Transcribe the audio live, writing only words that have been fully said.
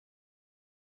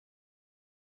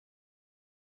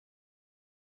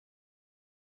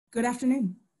Good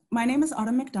afternoon. My name is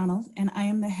Autumn McDonald, and I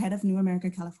am the head of New America,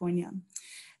 California.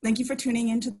 Thank you for tuning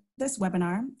into this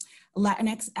webinar,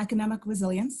 Latinx Economic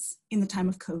Resilience in the Time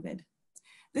of COVID.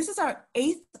 This is our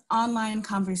 8th online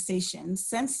conversation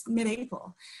since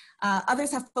mid-April.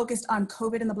 Others have focused on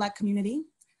COVID in the Black community,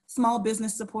 small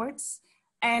business supports,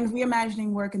 and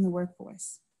reimagining work in the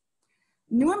workforce.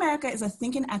 New America is a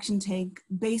think and action tank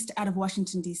based out of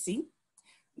Washington, D.C.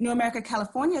 New America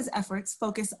California's efforts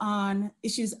focus on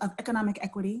issues of economic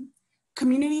equity,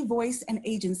 community voice and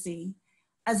agency,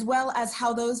 as well as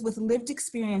how those with lived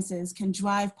experiences can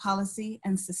drive policy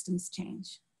and systems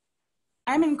change.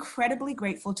 I'm incredibly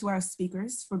grateful to our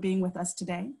speakers for being with us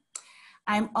today.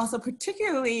 I'm also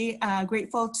particularly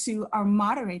grateful to our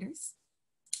moderators,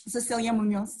 Cecilia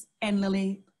Munoz and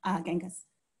Lily Genghis.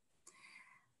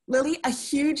 Lily, a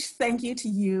huge thank you to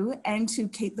you and to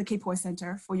the K-POR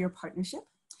Center for your partnership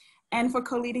and for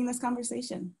co-leading this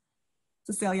conversation.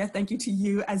 Cecilia, thank you to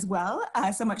you as well,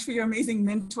 so much for your amazing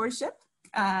mentorship,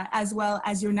 as well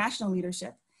as your national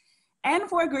leadership, and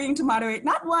for agreeing to moderate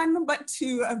not one, but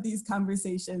 2 of these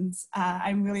conversations.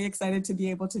 I'm really excited to be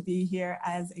able to be here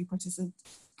as a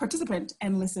participant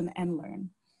and listen and learn.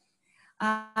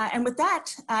 And with that,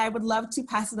 I would love to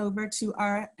pass it over to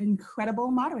our incredible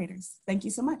moderators. Thank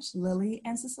you so much, Lily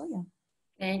and Cecilia.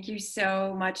 Thank you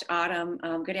so much, Autumn.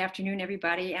 Good afternoon,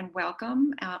 everybody, and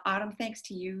welcome. Autumn, thanks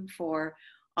to you for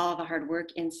all the hard work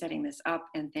in setting this up,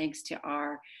 and thanks to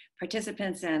our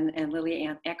participants and Lily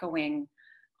echoing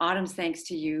Autumn's thanks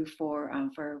to you for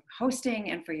hosting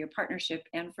and for your partnership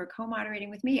and for co-moderating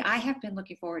with me. I have been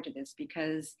looking forward to this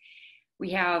because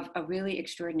we have a really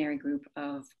extraordinary group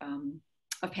of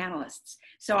panelists.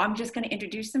 So I'm just going to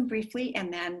introduce them briefly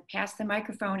and then pass the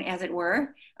microphone, as it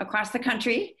were, across the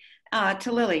country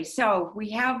to Lily. So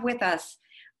we have with us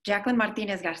Jacqueline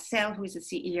Martinez-Garcel, who is the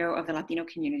CEO of the Latino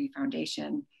Community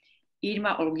Foundation,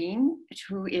 Irma Holguin,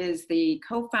 who is the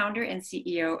co-founder and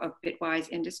CEO of Bitwise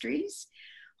Industries,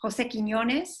 Jose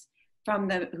Quiñones,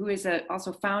 who is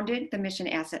also founded the Mission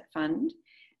Asset Fund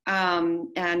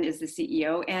and is the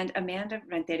CEO, and Amanda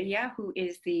Renteria, who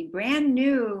is the brand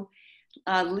new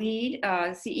lead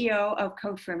CEO of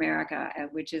Code for America,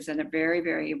 which is a very,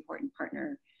 very important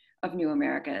partner of New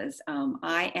America's.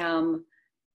 I am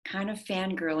kind of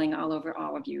fangirling all over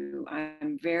all of you.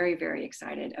 I'm very, very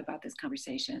excited about this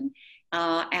conversation.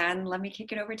 And let me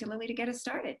kick it over to Lily to get us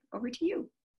started. Over to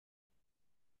you.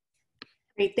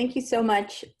 Great, thank you so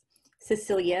much,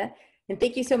 Cecilia. And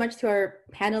thank you so much to our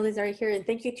panelists that are here. And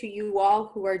thank you to you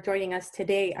all who are joining us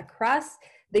today across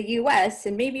the US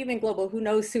and maybe even global, who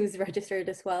knows who's registered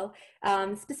as well,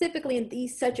 specifically in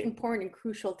these such important and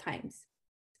crucial times.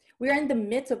 We are in the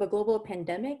midst of a global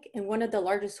pandemic and one of the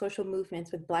largest social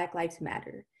movements with Black Lives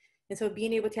Matter. And so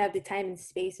being able to have the time and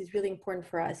space is really important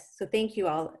for us. So thank you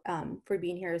all for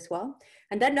being here as well.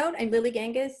 On that note, I'm Lily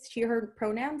Genghis, she, her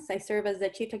pronouns. I serve as the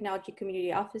Chief Technology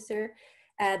Community Officer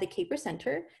at the K-POR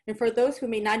Center. And for those who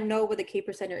may not know what the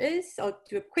K-POR Center is, I'll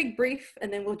do a quick brief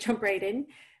and then we'll jump right in.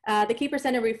 The K-POR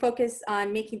Center, we focus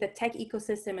on making the tech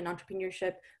ecosystem and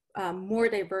entrepreneurship more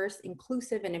diverse,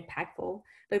 inclusive, and impactful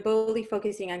by boldly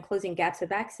focusing on closing gaps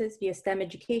of access via STEM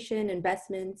education,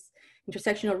 investments,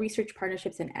 intersectional research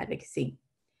partnerships, and advocacy.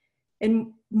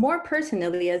 And more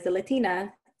personally, as a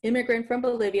Latina, immigrant from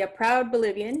Bolivia, proud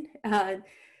Bolivian,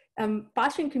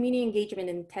 fostering community engagement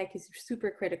in tech is super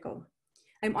critical.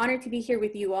 I'm honored to be here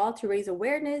with you all to raise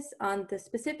awareness on the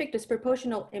specific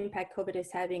disproportionate impact COVID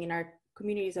is having in our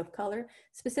communities of color,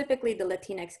 specifically the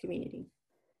Latinx community.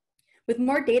 With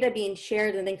more data being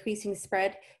shared and increasing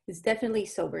spread, it's definitely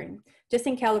sobering. Just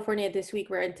in California this week,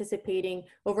 we're anticipating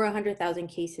over 100,000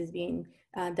 cases being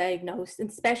diagnosed, and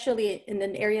especially in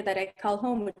an area that I call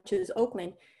home, which is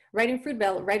Oakland. Right in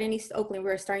Fruitvale, right in East Oakland,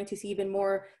 we're starting to see even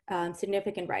more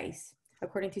significant rise,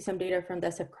 according to some data from the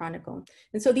SF Chronicle.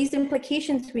 And so these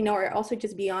implications we know are also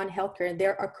just beyond healthcare, and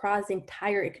they're across the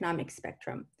entire economic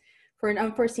spectrum. For an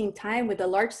unforeseen time with a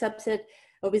large subset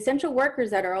of essential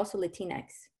workers that are also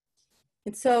Latinx.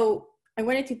 And so I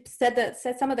wanted to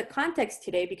set some of the context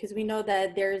today because we know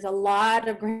that there's a lot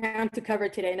of ground to cover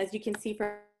today. And as you can see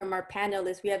from our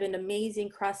panelists, we have an amazing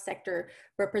cross-sector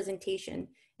representation.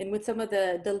 And with some of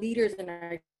the leaders in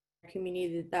our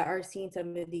community that are seeing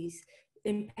some of these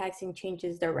impacts and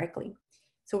changes directly.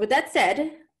 So with that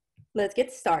said, let's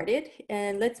get started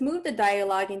and let's move the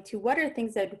dialogue into what are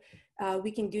things that we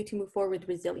can do to move forward with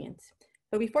resilience.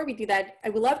 But before we do that, I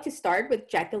would love to start with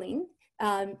Jacqueline.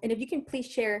 And if you can please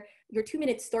share your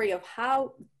 2-minute story of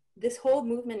how this whole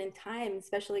movement in time,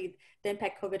 especially the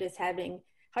impact COVID is having,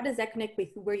 how does that connect with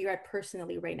where you're at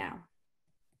personally right now?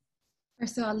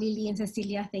 First of all, Lily and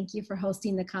Cecilia, thank you for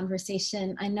hosting the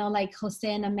conversation. I know, like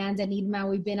Jose and Amanda and Nidma,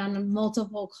 we've been on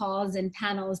multiple calls and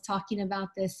panels talking about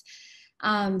this.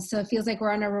 So it feels like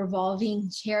we're on a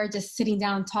revolving chair, just sitting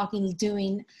down, talking,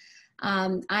 doing.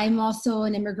 I'm also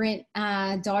an immigrant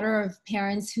daughter of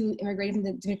parents who immigrated from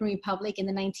the Dominican Republic in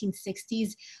the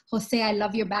 1960s. Jose, I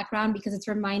love your background because it's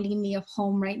reminding me of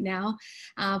home right now,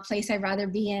 a place I'd rather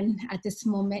be in at this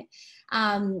moment.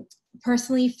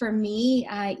 Personally, for me,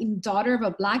 I'm daughter of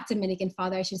a Black Dominican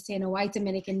father, I should say, and a white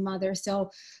Dominican mother. So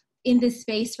in this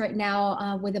space right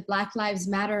now with the Black Lives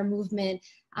Matter movement,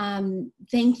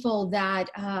 thankful that,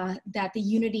 that the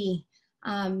unity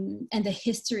and the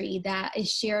history that is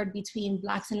shared between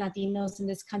Blacks and Latinos in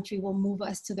this country will move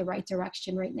us to the right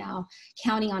direction right now,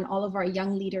 counting on all of our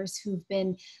young leaders who've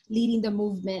been leading the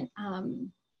movement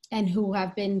and who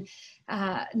have been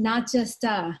not just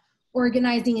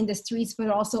organizing in the streets, but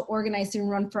also organizing and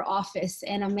run for office.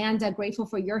 And Amanda, grateful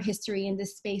for your history in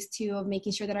this space too, of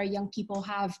making sure that our young people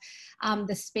have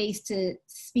the space to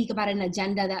speak about an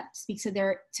agenda that speaks to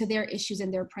their issues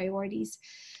and their priorities.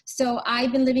 So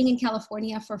I've been living in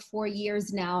California for 4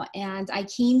 years now, and I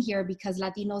came here because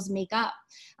Latinos make up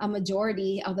a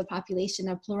majority of the population,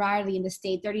 a plurality in the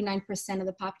state, 39% of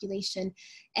the population,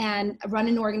 and run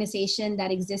an organization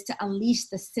that exists to unleash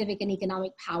the civic and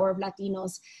economic power of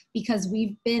Latinos, because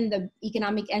we've been the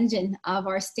economic engine of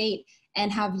our state and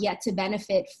have yet to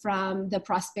benefit from the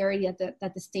prosperity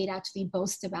that the state actually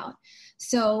boasts about.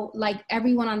 So like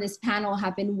everyone on this panel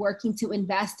have been working to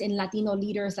invest in Latino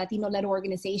leaders, Latino-led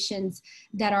organizations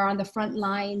that are on the front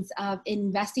lines of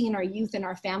investing in our youth and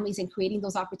our families and creating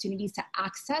those opportunities to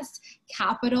access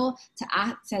capital, to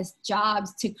access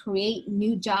jobs, to create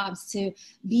new jobs, to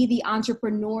be the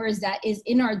entrepreneurs that is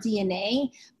in our DNA,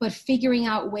 but figuring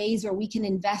out ways where we can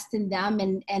invest in them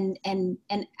and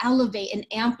elevate and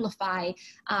amplify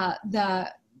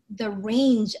the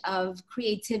range of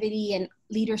creativity and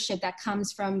leadership that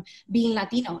comes from being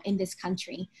Latino in this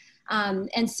country.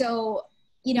 And so,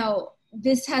 you know,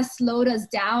 this has slowed us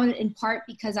down in part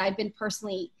because I've been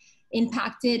personally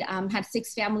impacted, had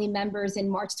 6 family members in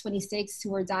March 26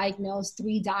 who were diagnosed,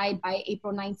 3 died by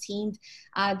April 19th.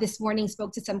 This morning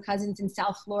spoke to some cousins in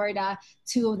South Florida.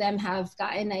 2 of them have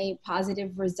gotten a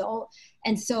positive result.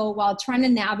 And so while trying to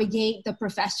navigate the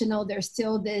professional, there's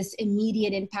still this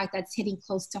immediate impact that's hitting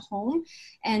close to home,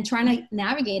 and trying to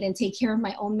navigate and take care of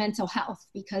my own mental health,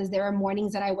 because there are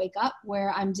mornings that I wake up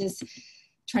where I'm just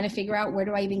trying to figure out where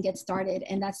do I even get started.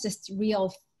 And that's just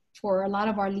real for a lot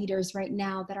of our leaders right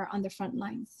now that are on the front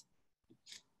lines.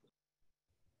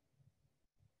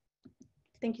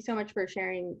 Thank you so much for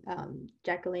sharing,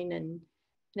 Jacqueline. And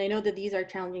I know that these are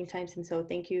challenging times, and so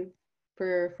thank you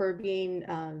for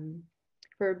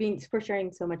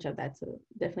sharing so much of that. So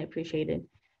definitely appreciated.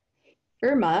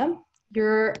 Irma,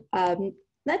 you're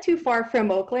not too far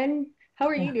from Oakland. How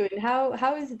are you doing?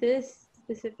 How is this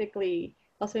specifically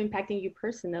also impacting you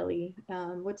personally?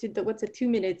 What's a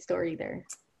 2-minute story there?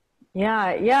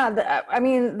 I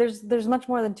mean, there's much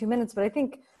more than 2 minutes, but I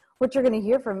think what you're going to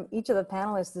hear from each of the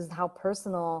panelists is how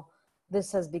personal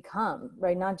this has become,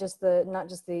 right? Not just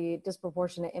the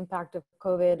disproportionate impact of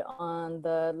COVID on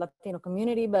the Latino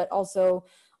community, but also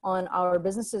on our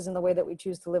businesses and the way that we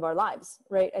choose to live our lives,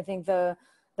 right? I think that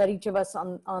each of us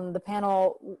on the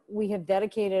panel, we have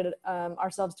dedicated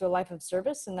ourselves to a life of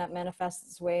service, and that manifests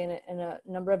its way in a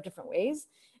number of different ways.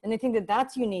 And I think that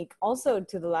that's unique also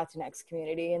to the Latinx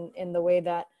community in the way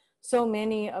that so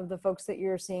many of the folks that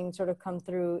you're seeing sort of come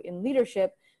through in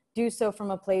leadership do so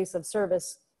from a place of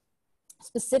service,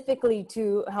 specifically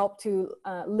to help to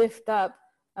lift up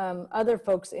other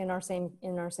folks in our same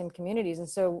communities. And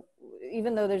so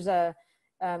even though there's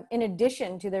in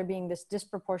addition to there being this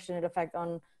disproportionate effect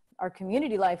on our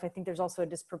community life, I think there's also a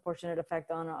disproportionate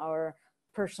effect on our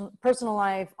personal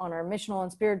life, on our missional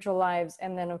and spiritual lives,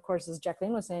 and then of course, as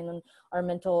Jacqueline was saying, on our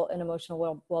mental and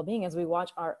emotional well-being, as we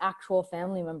watch our actual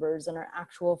family members and our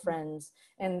actual friends,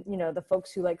 and the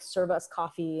folks who like serve us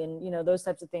coffee and those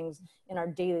types of things in our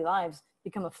daily lives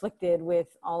become afflicted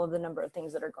with all of the number of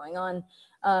things that are going on.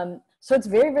 So it's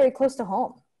very, very close to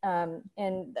home,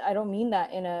 and I don't mean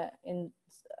that in a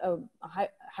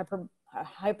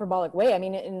hyperbolic way. I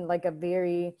mean it in like a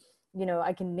very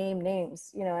I can name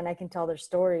names, and I can tell their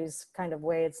stories kind of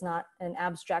way. It's not an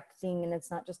abstract thing, and it's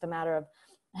not just a matter of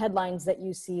headlines that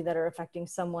you see that are affecting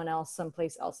someone else,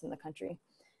 someplace else in the country.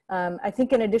 I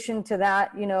think in addition to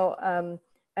that,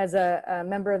 as a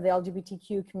member of the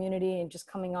LGBTQ community and just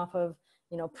coming off of,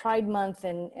 Pride Month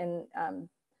and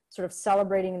sort of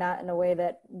celebrating that in a way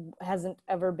that hasn't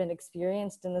ever been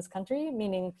experienced in this country,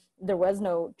 meaning there was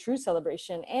no true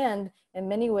celebration. And in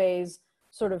many ways,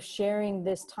 sort of sharing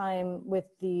this time with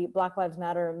the Black Lives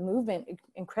Matter movement,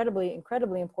 incredibly,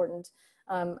 incredibly important.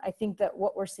 I think that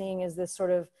what we're seeing is this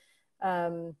sort of,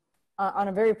 on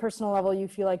a very personal level, you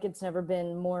feel like it's never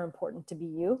been more important to be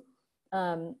you.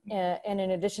 And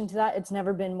in addition to that, it's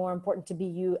never been more important to be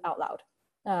you out loud.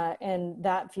 And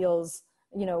that feels,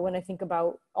 you know, when I think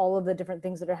about all of the different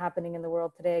things that are happening in the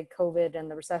world today, COVID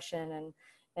and the recession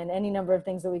and any number of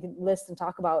things that we could list and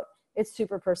talk about, it's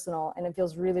super personal, and it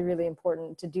feels really, really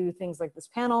important to do things like this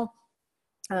panel,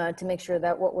 to make sure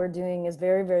that what we're doing is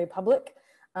very, very public,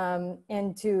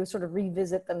 and to sort of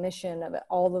revisit the mission of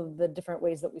all of the different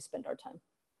ways that we spend our time.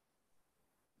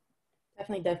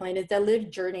 Definitely, definitely. And it's that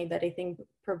lived journey that I think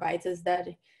provides us that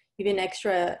even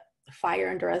extra fire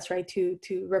under us, right, to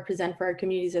represent for our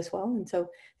communities as well. And so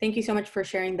thank you so much for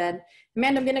sharing that.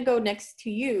 Amanda, I'm going to go next to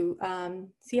you,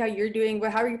 see how you're doing.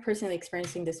 How are you personally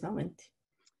experiencing this moment?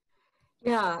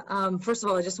 Yeah, first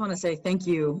of all, I just want to say thank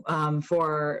you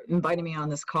for inviting me on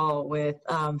this call with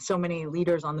so many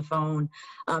leaders on the phone,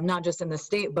 not just in the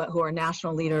state, but who are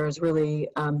national leaders, really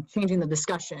changing the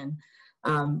discussion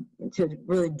to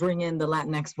really bring in the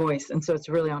Latinx voice. And so it's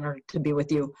really an honor to be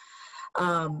with you.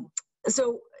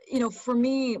 So, you know, for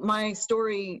me, my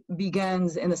story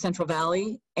begins in the Central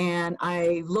Valley, and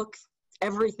I look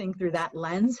everything through that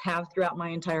lens, have throughout my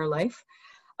entire life.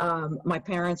 My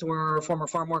parents were former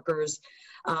farm workers,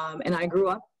 and I grew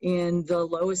up in the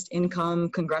lowest income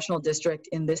congressional district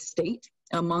in this state,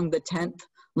 among the 10th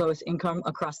lowest income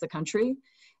across the country.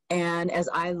 And as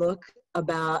I look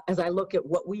at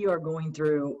what we are going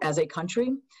through as a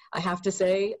country, I have to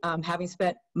say, having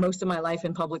spent most of my life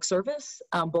in public service,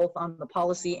 both on the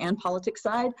policy and politics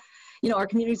side, you know, our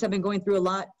communities have been going through a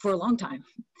lot for a long time.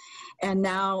 And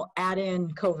now add in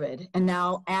COVID, and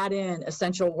now add in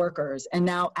essential workers, and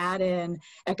now add in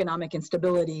economic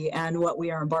instability and what we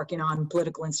are embarking on,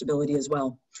 political instability as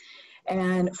well.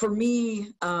 And for me,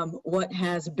 what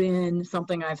has been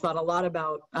something I've thought a lot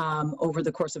about over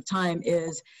the course of time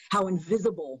is how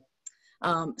invisible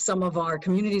some of our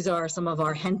communities are, some of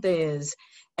our gente is,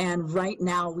 and right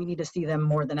now we need to see them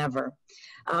more than ever.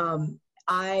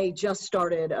 I just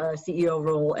started a CEO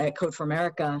role at Code for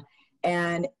America,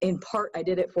 and in part I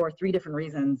did it for 3 different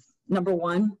reasons. Number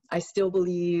one, I still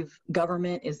believe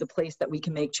government is the place that we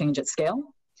can make change at scale.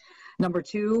 Number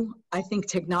 2, I think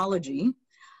technology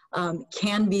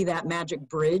can be that magic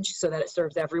bridge so that it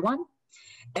serves everyone.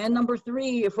 And number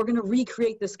 3, if we're going to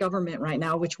recreate this government right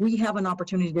now, which we have an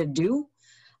opportunity to do,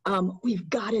 we've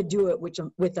got to do it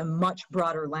with a much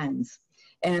broader lens.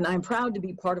 And I'm proud to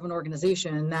be part of an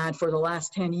organization that for the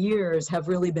last 10 years have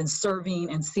really been serving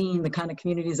and seeing the kind of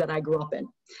communities that I grew up in.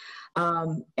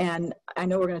 And I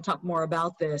know we're going to talk more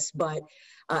about this, but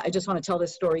I just want to tell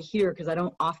this story here because I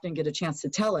don't often get a chance to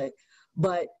tell it.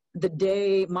 But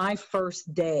my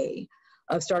first day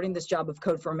of starting this job of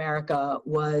Code for America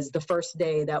was the first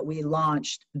day that we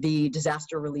launched the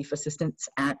Disaster Relief Assistance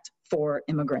Act for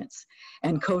immigrants.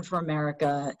 And Code for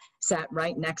America sat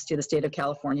right next to the state of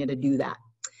California to do that.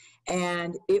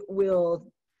 And it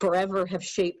will forever have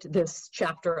shaped this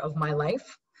chapter of my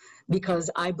life, because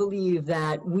I believe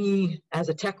that we as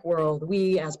a tech world,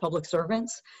 we as public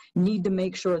servants need to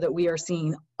make sure that we are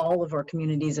seeing all of our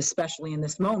communities, especially in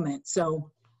this moment. So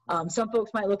some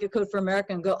folks might look at Code for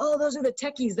America and go, oh, those are the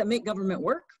techies that make government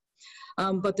work.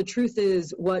 But the truth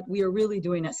is, what we are really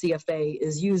doing at CFA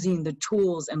is using the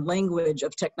tools and language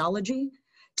of technology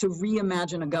to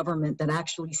reimagine a government that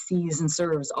actually sees and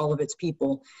serves all of its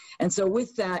people. And so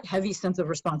with that heavy sense of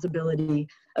responsibility,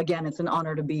 again, it's an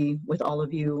honor to be with all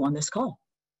of you on this call.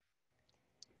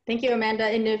 Thank you, Amanda.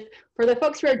 And if for the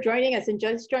folks who are joining us and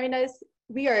just joined us,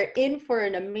 we are in for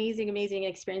an amazing, amazing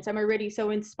experience. I'm already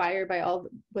so inspired by all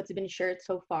what's been shared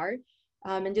so far.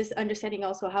 And just understanding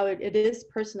also how it is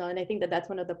personal. And I think that that's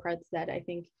one of the parts that I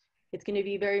think it's going to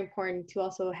be very important to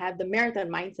also have the marathon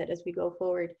mindset as we go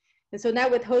forward. And so now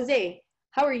with Jose,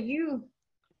 how are you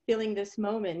feeling this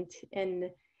moment? And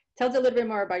tell us a little bit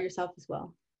more about yourself as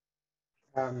well.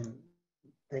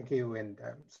 Thank you. And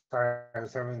sorry, I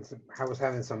was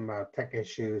having some tech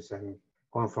issues and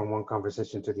going from one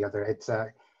conversation to the other. It's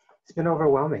been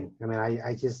overwhelming. I mean,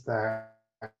 I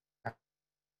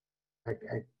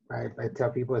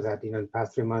tell people that, you know, the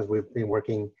past 3 months we've been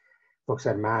working, folks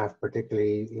at MAF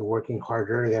particularly, working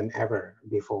harder than ever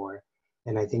before.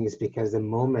 And I think it's because the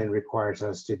moment requires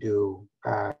us to do,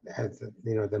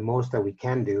 the most that we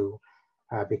can do,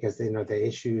 because, you know, the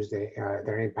issues that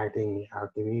are impacting our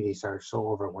communities are so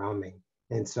overwhelming.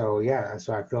 And so, yeah,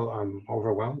 so I feel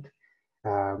overwhelmed.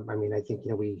 I mean, I think,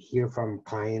 you know, we hear from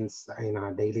clients, you know,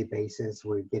 on a daily basis.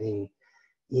 We're getting,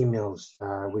 emails,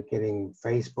 we're getting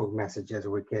Facebook messages,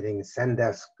 we're getting send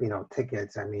us,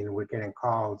 tickets. I mean, we're getting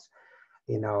calls,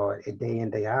 a day in,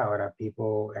 day out of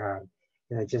people,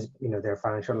 their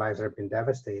financial lives have been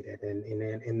devastated.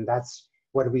 And that's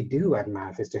what we do at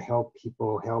MAF, is to help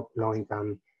people, help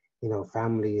low-income,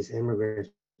 families, immigrants,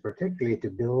 particularly to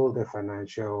build their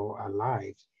financial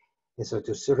lives. And so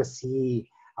to sort of see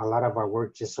a lot of our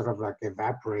work just sort of like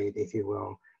evaporate, if you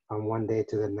will, from one day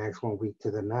to the next, one week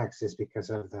to the next, is because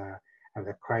of the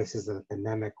crisis of the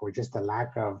pandemic, or just the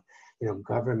lack of,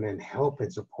 government help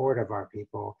and support of our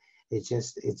people. It's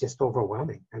just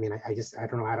overwhelming. I mean, I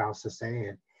don't know how else to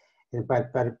say it.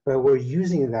 But we're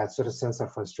using that sort of sense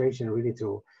of frustration really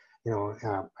to,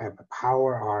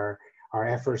 power our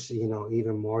efforts,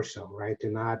 even more so, right? To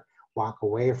not walk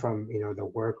away from, the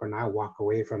work, or not walk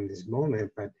away from this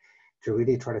moment, but to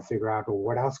really try to figure out, well,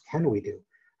 what else can we do?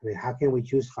 I mean, how can we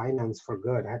use finance for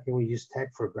good? How can we use tech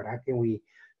for good? How can we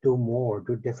do more,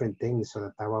 do different things,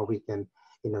 so that way we can,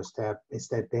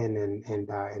 step in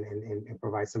and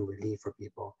provide some relief for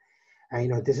people.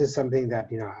 And, this is something that,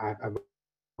 I've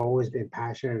always been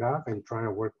passionate of, and trying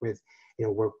to work with,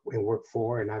 work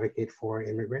for and advocate for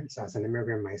immigrants. As an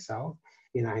immigrant myself,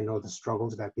 I know the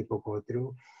struggles that people go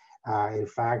through. In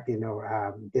fact,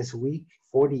 this week,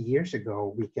 40 years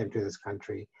ago, we came to this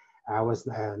country. I was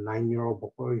a 9-year-old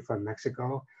boy from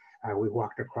Mexico. We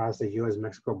walked across the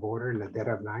U.S.-Mexico border in the dead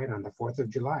of night on the 4th of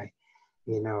July.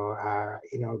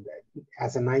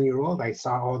 As a 9-year-old, I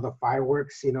saw all the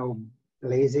fireworks,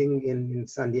 blazing in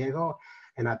San Diego,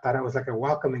 and I thought it was like a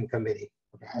welcoming committee.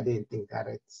 Okay, I didn't think that.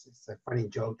 It's a funny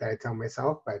joke that I tell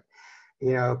myself, but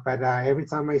every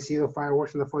time I see the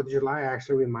fireworks on the 4th of July, I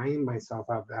actually remind myself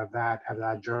of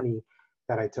that journey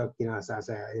that I took, as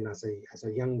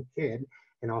a young kid,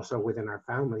 and also within our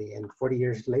family. And 40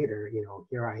 years later,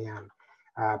 here I am.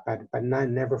 But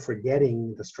never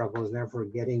forgetting the struggles, never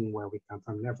forgetting where we come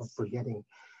from, never forgetting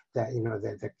that,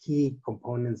 the key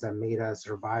components that made us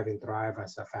survive and thrive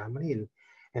as a family.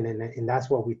 And that's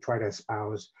what we try to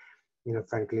espouse,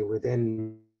 frankly,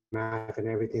 within MAF and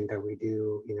everything that we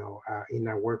do, in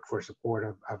our work for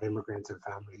support of immigrants and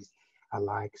families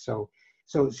alike. So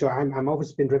I'm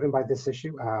always been driven by this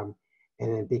issue.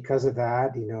 And because of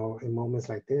that, in moments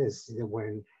like this,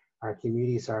 when our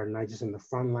communities are not just in the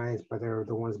front lines, but they're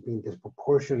the ones being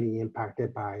disproportionately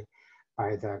impacted by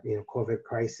the COVID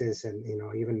crisis, and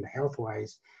even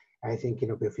health-wise, I think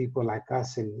with people like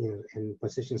us in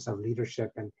positions of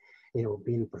leadership and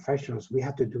being professionals, we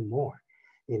have to do more.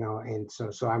 And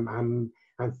so I'm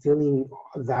feeling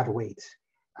that weight,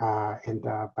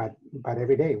 but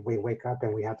every day we wake up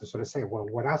and we have to sort of say, well,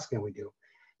 what else can we do?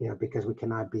 Because we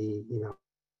cannot be,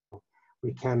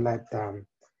 we can't let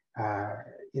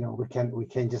we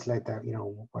can't just let that,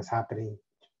 what's happening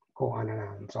go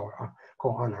unanswered, or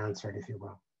go unanswered, if you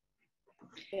will.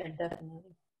 Yeah,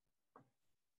 definitely.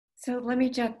 So let me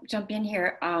jump in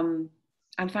here.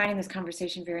 I'm finding this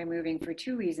conversation very moving for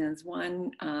two reasons.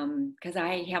 One, because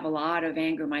I have a lot of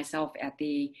anger myself at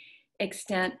the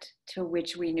extent to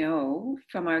which we know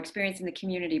from our experience in the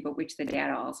community, but which the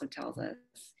data also tells us,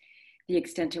 the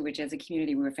extent to which as a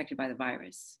community we're affected by the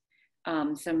virus.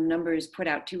 Some numbers put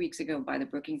out 2 weeks ago by the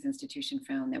Brookings Institution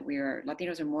found that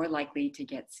Latinos are more likely to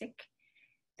get sick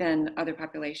than other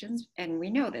populations. And we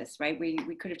know this, right? We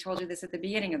could have told you this at the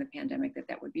beginning of the pandemic,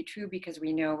 that would be true, because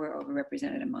we know we're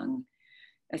overrepresented among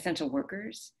essential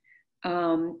workers.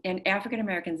 And African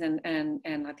Americans and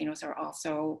Latinos are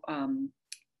also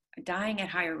dying at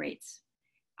higher rates,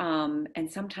 and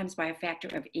sometimes by a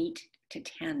factor of 8 to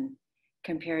 10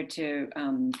 compared to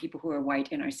people who are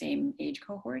white in our same age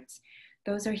cohorts.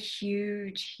 Those are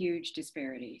huge, huge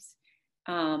disparities.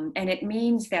 And it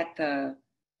means that the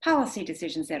policy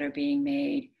decisions that are being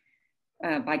made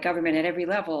by government at every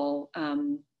level,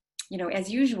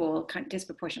 as usual,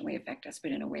 disproportionately affect us,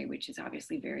 but in a way which is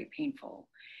obviously very painful.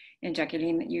 And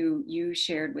Jacqueline, you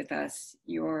shared with us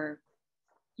your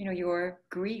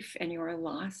grief and your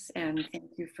loss, and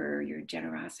thank you for your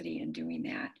generosity in doing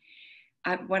that.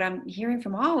 What I'm hearing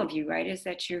from all of you, right, is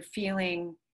that you're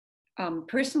feeling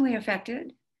personally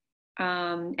affected,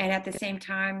 and at the same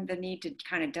time, the need to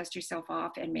kind of dust yourself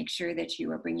off and make sure that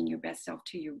you are bringing your best self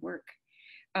to your work.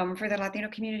 For the Latino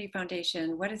Community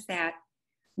Foundation, what does that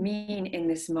mean in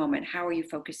this moment? How are you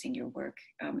focusing your work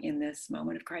in this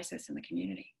moment of crisis in the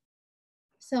community?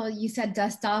 So you said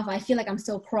dust off. I feel like I'm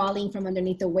still crawling from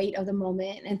underneath the weight of the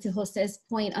moment. And to Jose's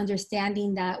point,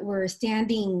 understanding that we're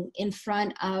standing in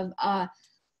front of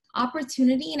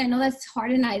opportunity. And I know that's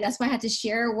hard, and that's why I had to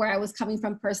share where I was coming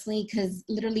from personally, because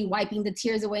literally wiping the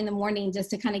tears away in the morning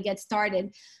just to kind of get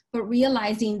started. but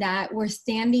realizing that we're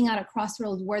standing at a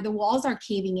crossroads where the walls are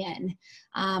caving in.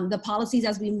 The policies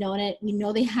as we've known it, we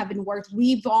know they haven't worked.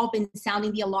 We've all been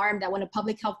sounding the alarm that when a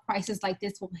public health crisis like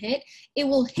this will hit, it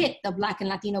will hit the Black and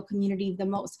Latino community the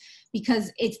most,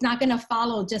 because it's not gonna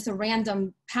follow just a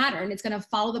random pattern. It's gonna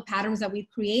follow the patterns that we've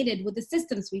created with the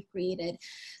systems we've created.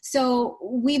 So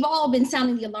we've all been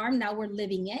sounding the alarm, now we're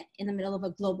living it in the middle of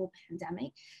a global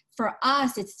pandemic. For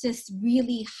us, it's just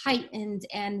really heightened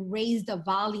and raised the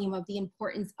volume of the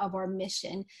importance of our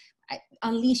mission.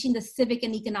 Unleashing the civic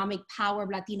and economic power of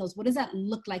Latinos. What does that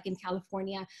look like in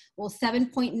California? Well,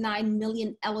 7.9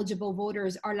 million eligible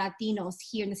voters are Latinos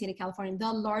here in the state of California,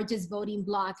 the largest voting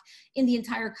bloc in the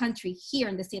entire country here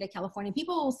in the state of California.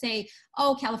 People will say,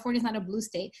 oh, California's not a blue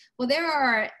state. Well, there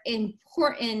are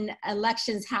important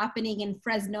elections happening in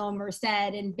Fresno, Merced,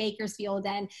 and Bakersfield,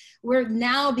 and we're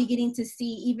now beginning to see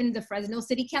even the Fresno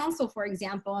City Council, for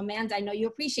example, Amanda, I know you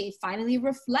appreciate, finally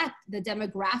reflect the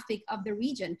demographic of the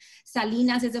region.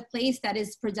 Salinas is a place that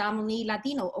is predominantly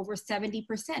Latino, over 70%.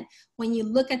 When you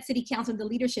look at city council and the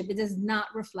leadership, it does not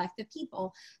reflect the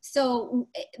people. So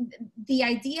the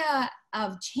idea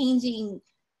of changing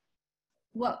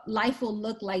what life will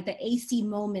look like, the AC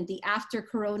moment, the after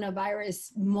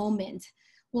coronavirus moment,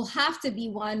 will have to be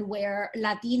one where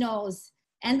Latinos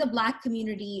and the Black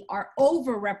community are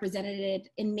overrepresented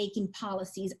in making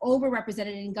policies,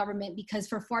 overrepresented in government, because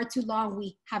for far too long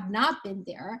we have not been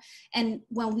there. And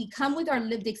when we come with our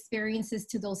lived experiences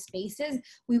to those spaces,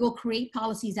 we will create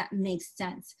policies that make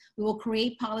sense. We will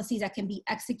create policies that can be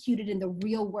executed in the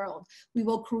real world. We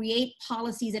will create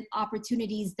policies and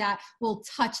opportunities that will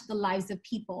touch the lives of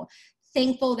people.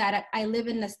 Thankful that I live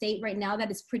in a state right now that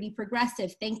is pretty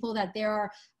progressive. Thankful that there are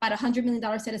about $100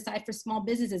 million set aside for small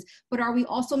businesses. But are we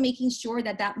also making sure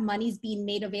that that money is being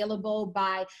made available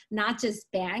by not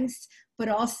just banks, but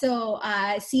also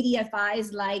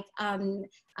CDFIs like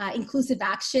Inclusive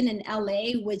Action in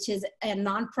LA, which is a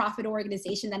nonprofit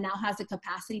organization that now has the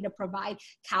capacity to provide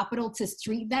capital to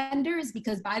street vendors,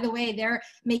 because by the way, they're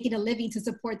making a living to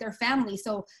support their family.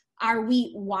 So are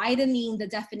we widening the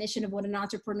definition of what an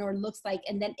entrepreneur looks like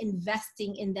and then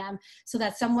investing in them so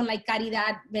that someone like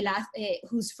Caridad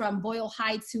who's from Boyle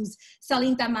Heights, who's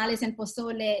selling tamales and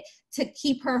pozole to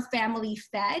keep her family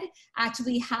fed,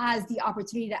 actually has the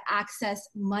opportunity to access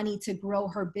money to grow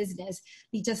her business?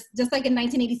 Just like in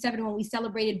 1987 when we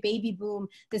celebrated baby boom,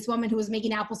 this woman who was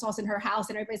making applesauce in her house,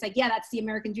 and everybody's like, yeah, that's the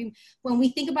American dream. When we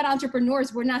think about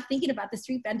entrepreneurs, we're not thinking about the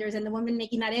street vendors and the women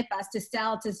making arepas to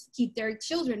sell to keep their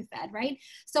children fed, right?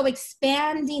 So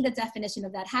expanding the definition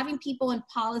of that, having people in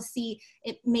policy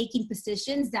making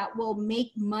positions that will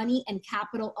make money and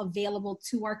capital available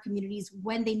to our communities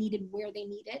when they need it, where they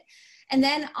need it. And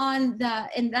then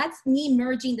and that's me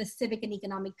merging the civic and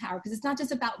economic power, because it's not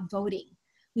just about voting.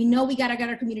 We know we gotta get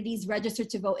our communities registered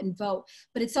to vote and vote,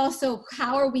 but it's also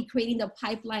how are we creating the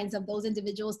pipelines of those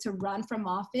individuals to run from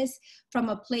office from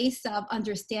a place of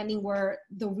understanding where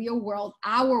the real world,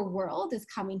 our world, is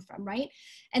coming from, right?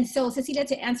 And so, Cecilia,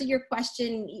 to answer your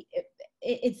question,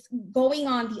 it's going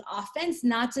on the offense,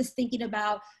 not just thinking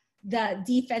about the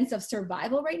defense of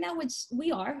survival right now, which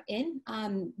we are in.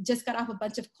 Just got off a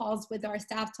bunch of calls with our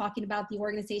staff talking about the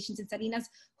organizations in Salinas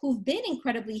who've been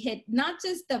incredibly hit, not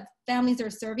just the families they're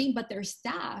serving, but their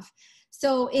staff.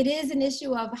 So it is an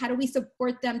issue of how do we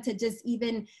support them to just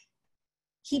even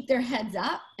keep their heads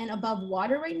up and above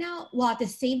water right now, while at the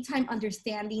same time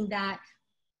understanding that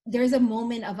there's a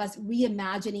moment of us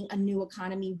reimagining a new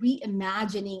economy,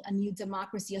 reimagining a new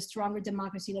democracy, a stronger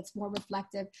democracy that's more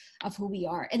reflective of who we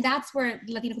are. And that's where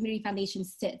the Latino Community Foundation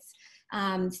stands.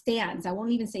 I won't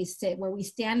even say sit, where we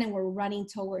stand and we're running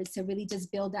towards to really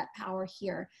just build that power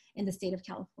here in the state of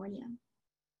California.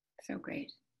 So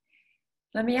great.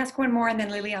 Let me ask one more, and then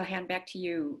Lily, I'll hand back to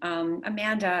you.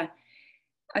 Amanda,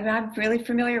 I'm really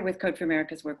familiar with Code for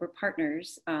America's work. We're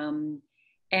partners.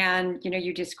 And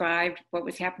you described what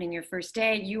was happening your first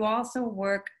day. You also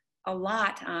work a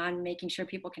lot on making sure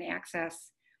people can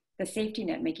access the safety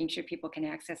net, making sure people can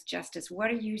access justice. What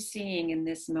are you seeing in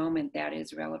this moment that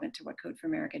is relevant to what Code for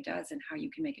America does and how you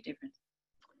can make a difference?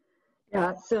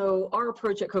 Yeah, so our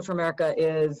approach at Code for America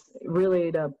is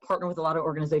really to partner with a lot of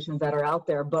organizations that are out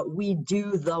there, but we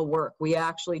do the work. We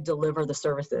actually deliver the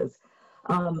services.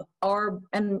 And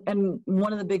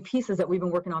one of the big pieces that we've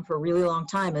been working on for a really long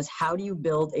time is how do you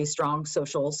build a strong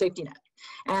social safety net?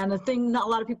 And the thing that a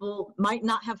lot of people might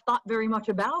not have thought very much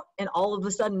about, and all of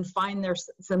a sudden find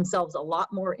themselves a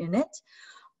lot more in it,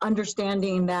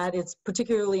 understanding that it's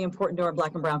particularly important to our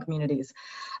Black and Brown communities.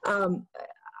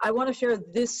 I want to share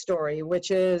this story,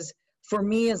 which is, for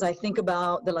me, as I think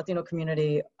about the Latino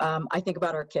community, I think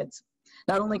about our kids.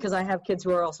 Not only because I have kids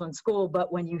who are also in school,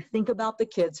 but when you think about the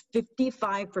kids,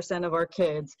 55% of our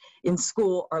kids in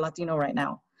school are Latino right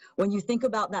now. When you think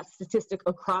about that statistic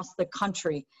across the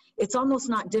country, it's almost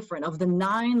not different. Of the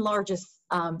 9 largest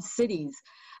cities,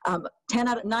 9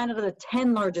 out of the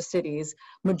 10 largest cities,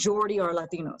 majority are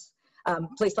Latinos.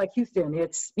 Place like Houston,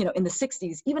 it's in the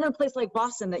 60s. Even in a place like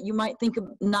Boston that you might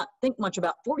not think much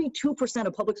about, 42%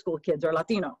 of public school kids are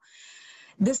Latino.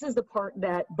 This is the part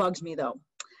that bugs me though.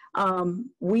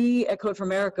 We at Code for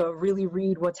America really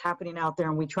read what's happening out there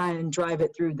and we try and drive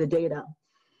it through the data.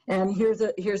 And here's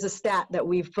a stat that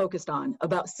we've focused on.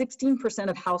 About 16%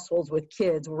 of households with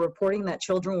kids were reporting that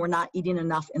children were not eating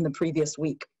enough in the previous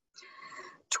week.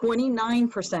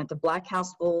 29% of Black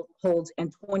households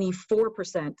and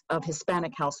 24% of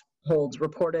Hispanic households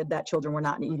reported that children were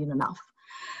not eating enough,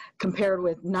 compared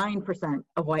with 9%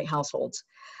 of white households.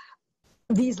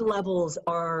 These levels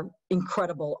are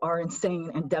incredible, are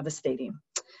insane and devastating.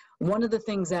 One of the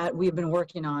things that we've been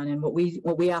working on and what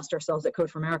we asked ourselves at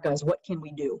Code for America is, what can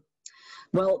we do?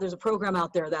 Well, there's a program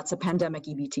out there that's a pandemic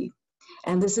EBT.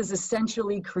 And this is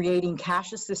essentially creating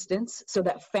cash assistance so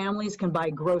that families can buy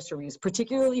groceries,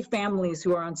 particularly families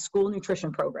who are on school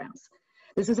nutrition programs.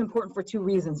 This is important for 2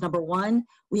 reasons. Number 1,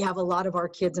 we have a lot of our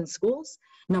kids in schools.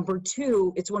 Number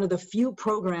 2, it's one of the few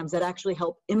programs that actually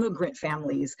help immigrant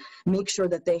families make sure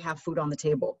that they have food on the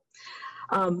table.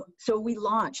 So we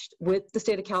launched with the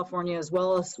state of California as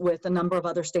well as with a number of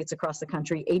other states across the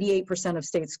country. 88% of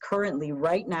states currently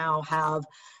right now have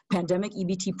pandemic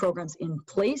EBT programs in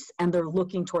place and they're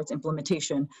looking towards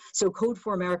implementation. So Code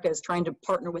for America is trying to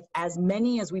partner with as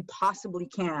many as we possibly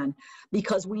can,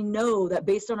 because we know that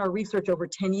based on our research over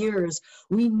 10 years,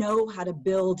 we know how to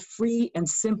build free and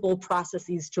simple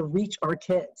processes to reach our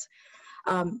kids.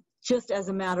 Just as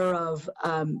a matter of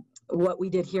what we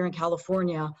did here in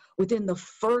California, within the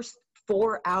first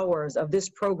 4 hours of this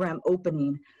program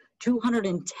opening,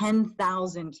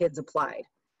 210,000 kids applied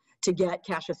to get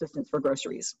cash assistance for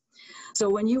groceries. So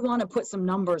when you want to put some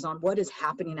numbers on what is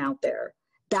happening out there,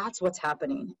 that's what's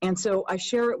happening. And so I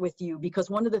share it with you because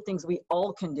one of the things we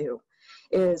all can do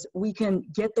is we can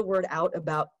get the word out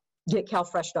about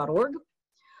getcalfresh.org.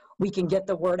 We can get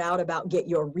the word out about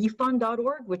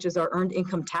getyourrefund.org, which is our earned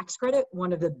income tax credit,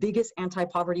 one of the biggest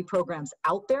anti-poverty programs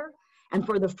out there. And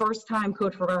for the first time,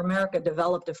 Code for America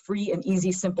developed a free and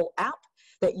easy, simple app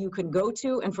that you can go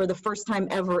to. And for the first time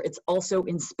ever, it's also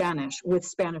in Spanish with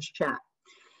Spanish chat.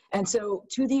 And so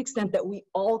to the extent that we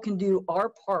all can do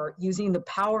our part using the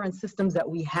power and systems that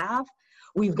we have,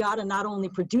 we've got to not only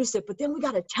produce it, but then we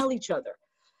got to tell each other.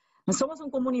 And somos una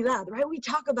comunidad, right? We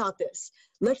talk about this.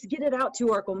 Let's get it out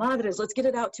to our comadres. Let's get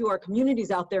it out to our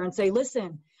communities out there and say,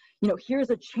 listen,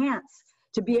 here's a chance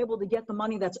to be able to get the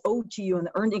money that's owed to you in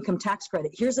the earned income tax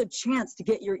credit. Here's a chance to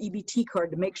get your EBT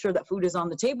card to make sure that food is on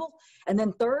the table. And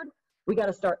then third, we got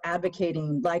to start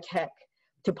advocating like heck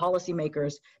to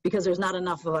policymakers, because there's not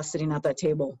enough of us sitting at that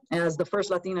table. And as the first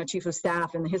Latina chief of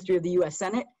staff in the history of the US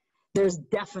Senate, there's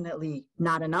definitely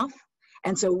not enough.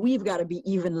 And so we've got to be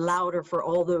even louder for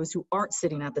all those who aren't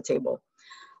sitting at the table.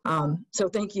 So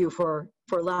thank you for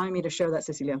allowing me to share that,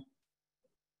 Cecilia.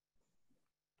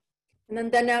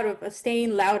 And then out of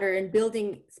staying louder and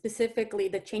building specifically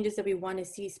the changes that we want to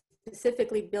see,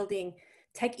 specifically building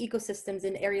tech ecosystems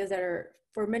in areas that are,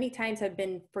 for many times, have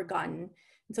been forgotten.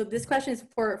 And so this question is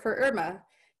for Irma.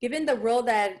 Given the role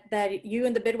that you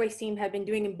and the Bidwise team have been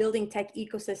doing in building tech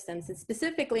ecosystems, and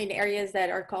specifically in areas that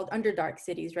are called underdark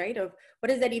cities, right? Of what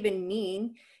does that even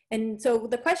mean? And so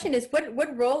the question is,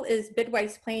 what role is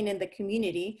Bidwise playing in the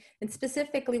community? And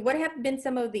specifically, what have been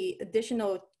some of the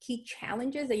additional key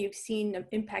challenges that you've seen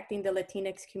impacting the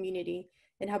Latinx community,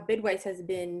 and how Bidwise has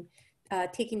been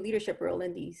taking leadership role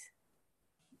in these?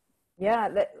 Yeah,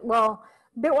 well,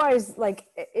 Bitwise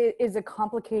is a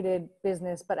complicated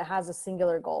business, but it has a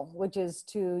singular goal, which is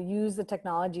to use the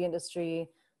technology industry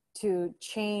to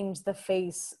change the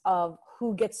face of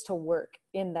who gets to work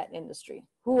in that industry.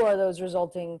 Who are those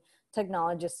resulting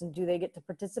technologists, and do they get to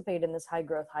participate in this high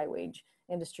growth, high wage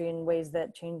industry in ways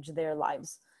that change their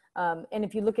lives? And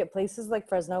if you look at places like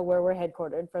Fresno, where we're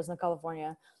headquartered, Fresno,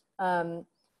 California,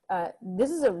 this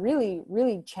is a really,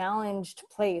 really challenged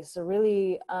place, a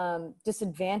really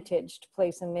disadvantaged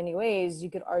place in many ways. You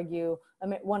could argue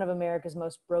one of America's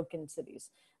most broken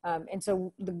cities. And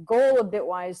so the goal of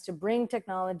Bitwise is to bring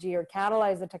technology or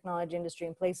catalyze the technology industry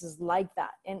in places like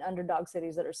that, in underdog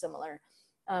cities that are similar,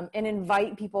 and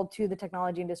invite people to the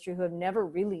technology industry who have never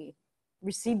really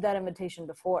received that invitation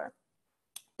before.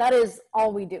 That is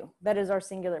all we do. That is our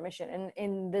singular mission. And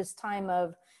in this time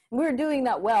of, we're doing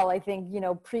that well, I think,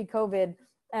 pre-COVID,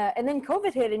 And then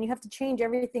COVID hit and you have to change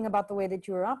everything about the way that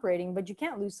you were operating, but you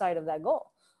can't lose sight of that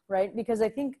goal, right? Because I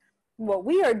think what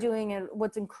we are doing and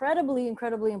what's incredibly,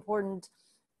 incredibly important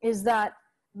is that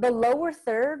the lower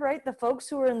third, right? The folks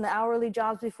who were in the hourly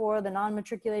jobs before, the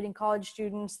non-matriculating college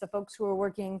students, the folks who are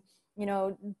working,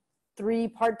 3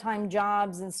 part-time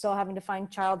jobs and still having to find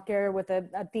childcare with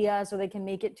a tia so they can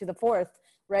make it to the 4th,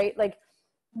 right? Like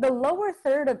the lower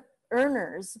third of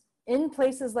earners in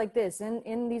places like this,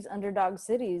 in these underdog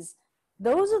cities,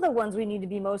 those are the ones we need to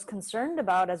be most concerned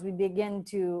about as we begin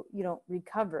to,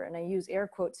 recover. And I use air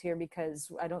quotes here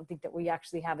because I don't think that we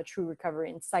actually have a true recovery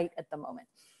in sight at the moment.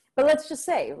 But let's just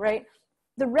say, right,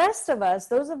 the rest of us,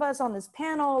 those of us on this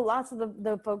panel, lots of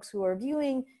the folks who are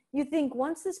viewing, you think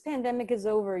once this pandemic is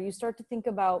over, you start to think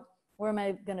about where am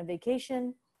I going to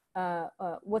vacation?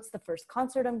 What's the first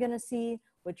concert I'm going to see?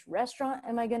 Which restaurant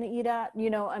am I going to eat at?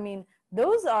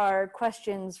 Those are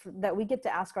questions that we get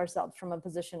to ask ourselves from a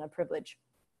position of privilege,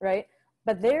 right?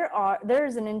 But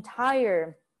there's an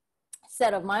entire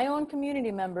set of my own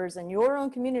community members and your own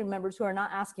community members who are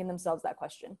not asking themselves that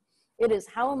question. It is,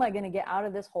 how am I going to get out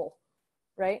of this hole,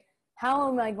 right? How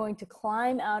am I going to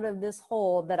climb out of this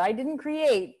hole that I didn't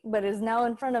create, but is now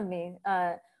in front of me?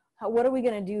 What are we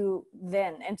going to do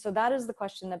then? And so that is the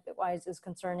question that Bitwise is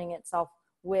concerning itself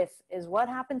with, is what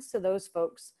happens to those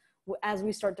folks as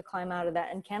we start to climb out of that?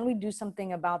 And can we do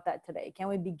something about that today? Can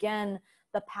we begin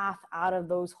the path out of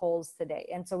those holes today?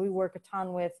 And so we work a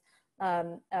ton with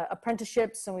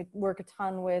apprenticeships, and we work a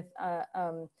ton with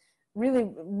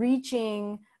really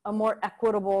reaching a more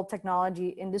equitable technology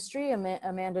industry.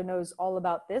 Amanda knows all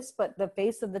about this, but the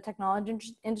face of the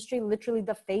technology industry, literally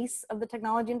the face of the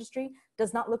technology industry,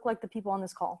 does not look like the people on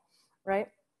this call, right?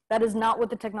 That is not what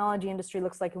the technology industry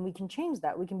looks like, and we can change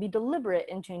that. We can be deliberate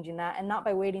in changing that, and not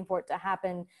by waiting for it to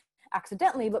happen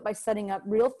accidentally, but by setting up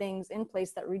real things in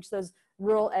place that reach those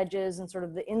rural edges and sort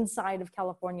of the inside of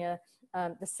California,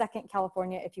 the second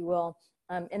California, if you will,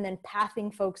 and then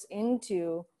pathing folks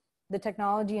into the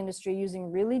technology industry using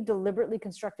really deliberately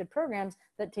constructed programs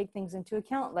that take things into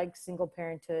account, like single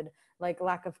parenthood, like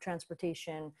lack of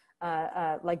transportation,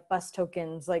 like bus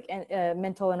tokens, like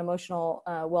mental and emotional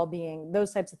well-being,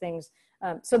 those types of things.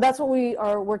 So that's what we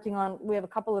are working on. We have a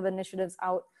couple of initiatives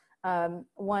out.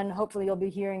 One, hopefully you'll be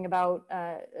hearing about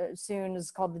soon,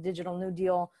 is called the Digital New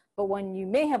Deal. But one you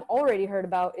may have already heard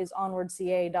about is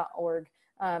onwardca.org.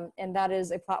 And that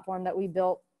is a platform that we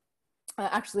built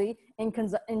actually in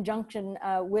conjunction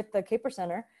with the Caper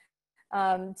Center,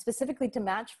 specifically to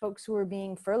match folks who are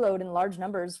being furloughed in large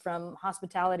numbers from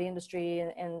hospitality industry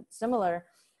and similar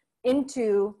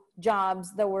into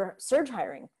jobs that were surge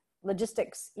hiring,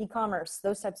 logistics, e-commerce,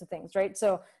 those types of things, right?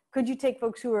 So could you take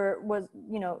folks who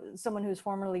someone who's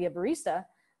formerly a barista,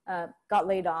 got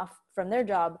laid off from their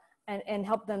job, and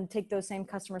help them take those same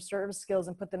customer service skills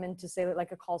and put them into, say,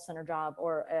 like a call center job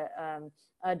or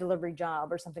a delivery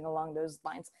job or something along those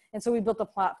lines. And so we built a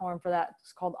platform for that.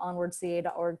 It's called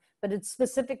onwardca.org, but its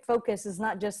specific focus is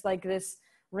not just like this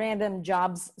random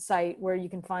jobs site where you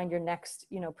can find your next,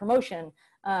 promotion,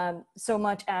 so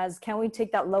much as, can we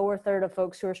take that lower third of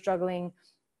folks who are struggling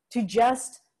to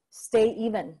just stay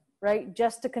even, right?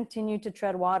 Just to continue to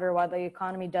tread water while the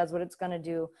economy does what it's going to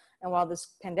do, and while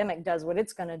this pandemic does what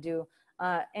it's going to do.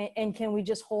 And can we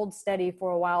just hold steady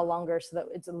for a while longer so that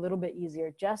it's a little bit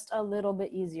easier, just a little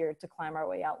bit easier to climb our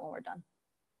way out when we're done?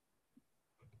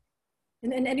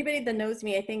 And anybody that knows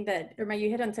me, I think that, Irma,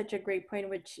 you hit on such a great point,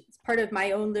 which is part of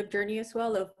my own lived journey as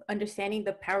well, of understanding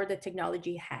the power that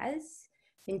technology has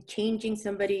in changing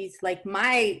somebody's, like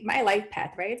my life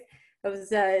path, right? I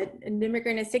was an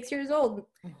immigrant at 6 years old,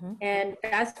 and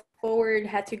fast forward,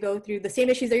 had to go through the same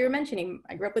issues that you were mentioning.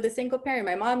 I grew up with a single parent.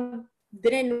 My mom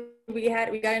we got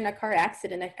in a car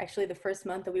accident actually the first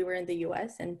month that we were in the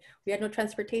US, and we had no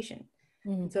transportation.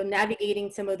 So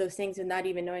navigating some of those things and not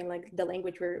even knowing like the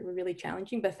language were really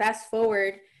challenging. But fast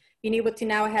forward, being able to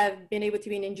now have been able to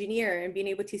be an engineer and being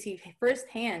able to see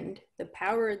firsthand the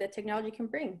power that technology can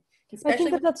bring,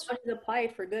 especially when it's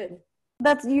applied for good.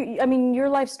 That's you. I mean, your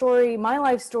life story, my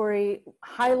life story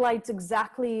highlights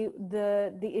exactly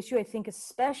the issue, I think,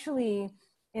 especially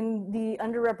in the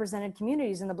underrepresented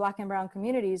communities, in the Black and Brown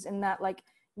communities, in that like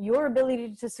your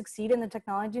ability to succeed in the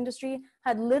technology industry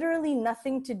had literally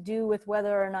nothing to do with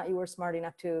whether or not you were smart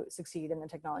enough to succeed in the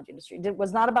technology industry. It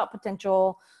was not about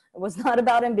potential. It was not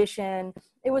about ambition.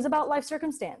 It was about life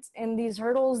circumstance and these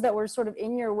hurdles that were sort of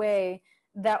in your way,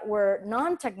 that were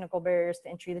non-technical barriers to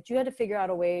entry that you had to figure out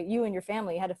a way, you and your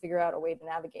family had to figure out a way to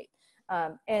navigate.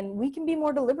 And we can be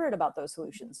more deliberate about those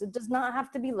solutions. It does not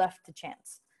have to be left to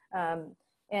chance.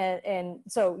 And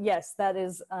so yes, that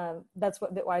is that's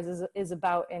what Bitwise is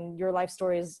about, and your life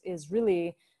story is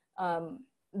really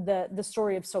the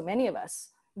story of so many of us,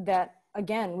 that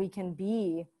again we can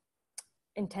be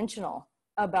intentional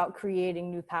about creating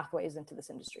new pathways into this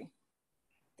industry.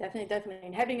 Definitely.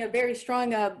 And having a very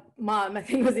strong mom, I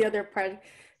think, was the other part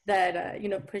that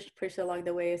pushed along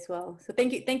the way as well. So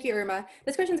thank you, Irma.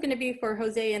 This question is going to be for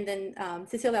Jose, and then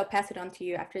Cecilia, I'll pass it on to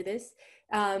you after this.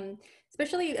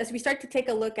 Especially as we start to take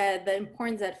a look at the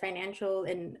importance that financial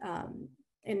and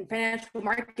financial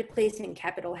marketplace and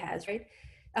capital has, right?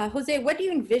 Jose, what do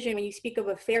you envision when you speak of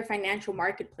a fair financial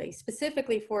marketplace,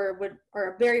 specifically for what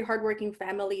are very hardworking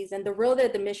families, and the role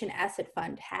that the Mission Asset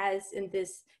Fund has in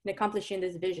accomplishing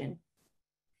this vision?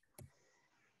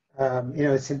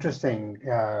 It's interesting,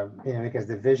 because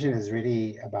the vision is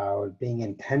really about being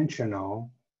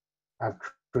intentional of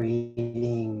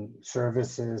creating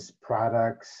services,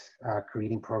 products,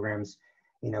 creating programs,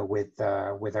 with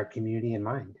our community in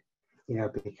mind,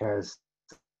 because,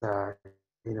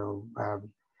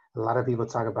 a lot of people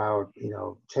talk about,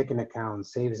 checking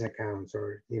accounts, savings accounts,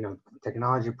 or,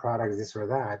 technology products, this or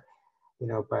that,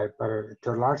 but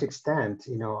to a large extent,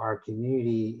 our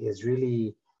community is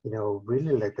really,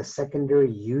 really like the secondary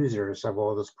users of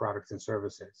all those products and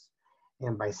services.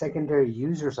 And by secondary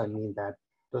users, I mean that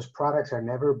those products are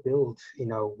never built,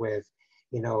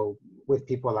 with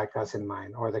people like us in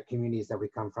mind, or the communities that we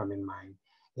come from in mind.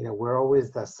 We're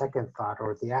always the second thought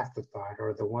or the afterthought,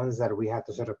 or the ones that we have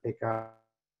to sort of pick up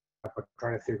or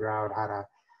try to figure out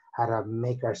how to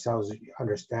make ourselves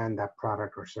understand that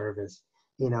product or service.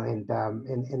 And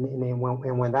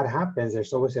when that happens,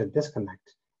 there's always a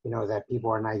disconnect. That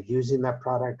people are not using that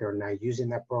product or not using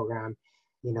that program,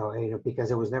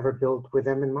 because it was never built with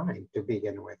them in mind to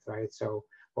begin with, right? So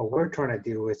what we're trying to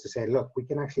do is to say, look, we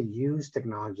can actually use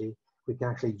technology, we can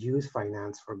actually use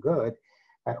finance for good,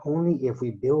 but only if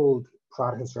we build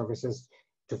products and services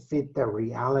to fit the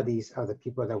realities of the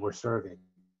people that we're serving.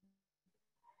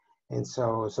 And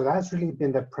so that's really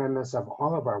been the premise of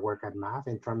all of our work at MAF,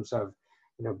 in terms of,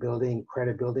 building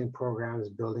credit building programs,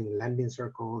 building lending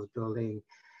circles, building,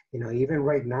 even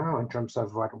right now, in terms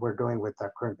of what we're doing with the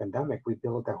current pandemic, we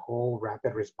built a whole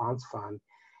rapid response fund,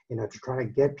 to try to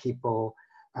get people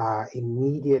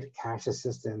immediate cash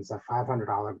assistance of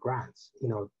 $500 grants,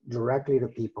 directly to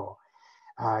people.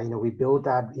 We built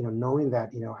that, knowing that,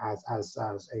 as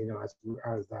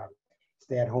the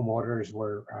stay-at-home orders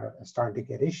were starting to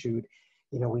get issued,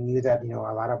 we knew that, a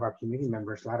lot of our community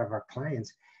members, a lot of our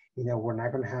clients, were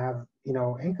not going to have,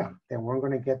 income. They weren't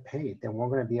going to get paid. They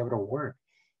weren't going to be able to work.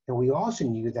 And we also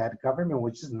knew that government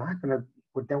was just not going to,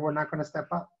 they were not going to step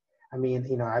up. I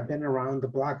mean, I've been around the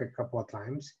block a couple of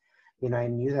times. I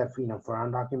knew that, for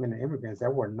undocumented immigrants,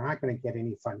 that we're not going to get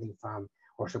any funding from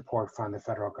or support from the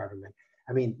federal government.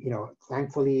 I mean,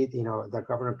 thankfully, the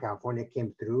governor of California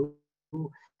came through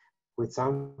with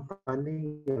some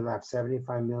funding. You'll have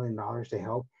 $75 million to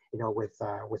help,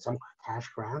 with some cash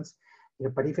grants,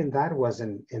 but even that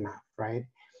wasn't enough, right?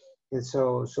 And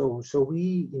so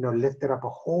we, lifted up a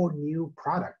whole new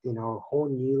product, a whole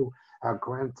new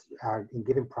grant and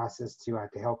giving process to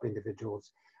help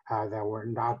individuals that were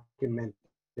undocumented,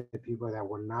 people that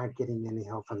were not getting any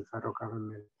help from the federal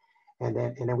government. And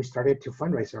then we started to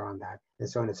fundraise around that. And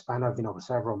so in the span of,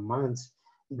 several months,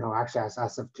 actually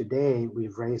as of today,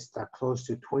 we've raised close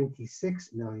to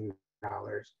 $26 million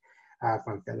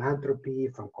from philanthropy,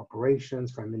 from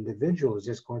corporations, from individuals,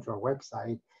 just going to our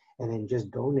website and then just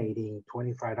donating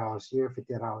 $25 here,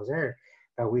 $50 there.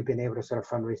 We've been able to sort of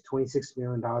fundraise $26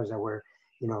 million that we're,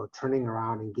 turning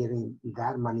around and giving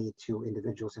that money to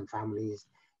individuals and families,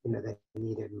 that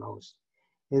need it most.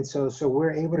 And so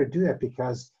we're able to do that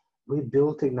because we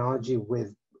build technology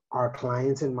with our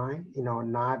clients in mind,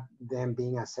 not them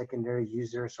being as secondary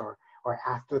users or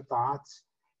afterthoughts,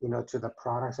 to the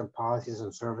products and policies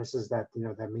and services that,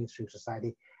 that mainstream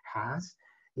society has,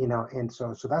 and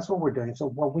so that's what we're doing. So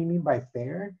what we mean by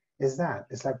fair is that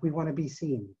it's like, we want to be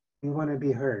seen, we want to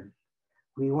be heard,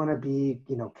 we want to be,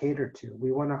 catered to,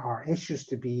 we want our issues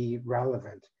to be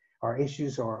relevant, our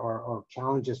issues or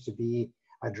challenges to be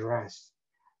addressed,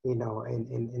 and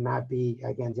not be,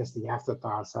 again, just the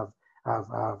afterthoughts of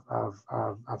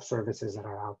services that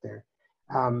are out there.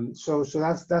 So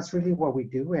that's really what we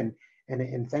do,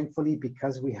 and thankfully,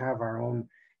 because we have our own,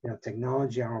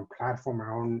 technology, our own platform,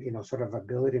 our own, sort of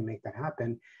ability to make that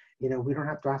happen, we don't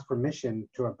have to ask permission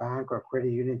to a bank or a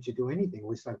credit union to do anything.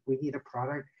 We need a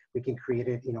product, we can create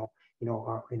it, in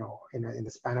the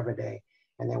span of a day,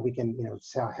 and then we can,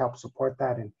 help support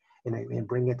that and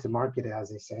bring it to market, as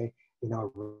they say,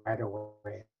 right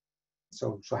away.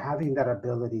 So having that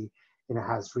ability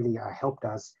has really helped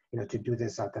us, to do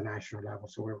this at the national level.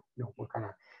 So we're kind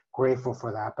of grateful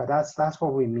for that. But that's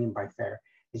what we mean by fair.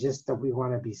 It's just that we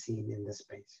want to be seen in this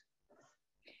space.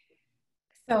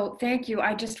 So thank you.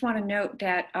 I just want to note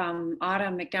that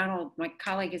Autumn McDonald, my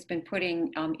colleague, has been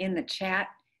putting in the chat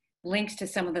links to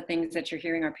some of the things that you're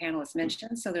hearing our panelists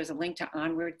mention. So there's a link to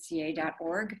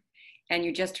onwardca.org. And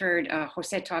you just heard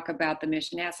Jose talk about the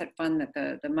Mission Asset Fund, that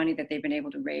the money that they've been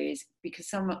able to raise, because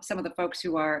some of the folks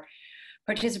who are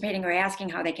participating are asking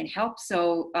how they can help.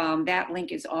 So that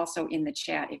link is also in the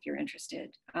chat if you're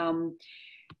interested.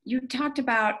 You talked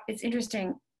about, it's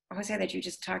interesting, Jose, that you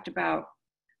just talked about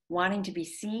wanting to be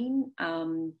seen.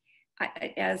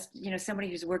 As somebody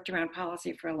who's worked around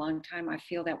policy for a long time, I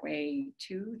feel that way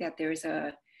too, that there's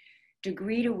a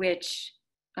degree to which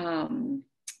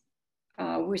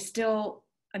we're still,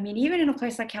 even in a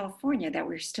place like California, that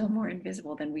we're still more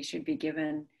invisible than we should be,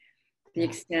 given the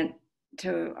extent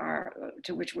to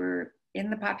which we're in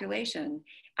the population.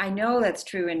 I know that's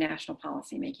true in national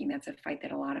policy making. That's a fight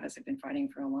that a lot of us have been fighting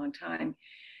for a long time.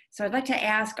 So I'd like to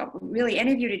ask really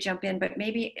any of you to jump in, but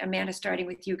maybe Amanda, starting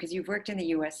with you, because you've worked in the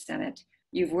US Senate,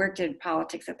 you've worked in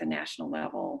politics at the national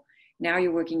level. Now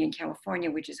you're working in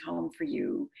California, which is home for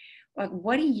you.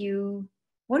 What do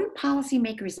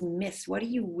policymakers miss? What do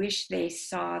you wish they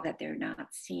saw that they're not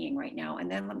seeing right now?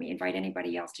 And then let me invite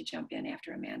anybody else to jump in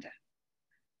after Amanda.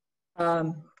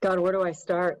 God, where do I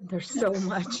start? There's so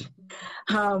much.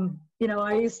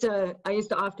 I used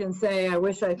to often say, I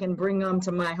wish I can bring them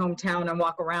to my hometown and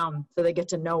walk around so they get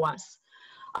to know us.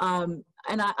 And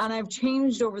I've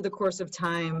changed over the course of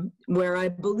time, where I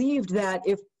believed that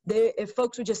if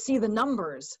folks would just see the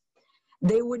numbers,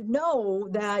 they would know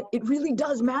that it really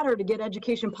does matter to get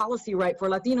education policy right for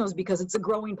Latinos, because it's a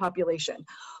growing population,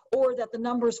 or that the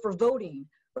numbers for voting,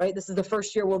 right? This is the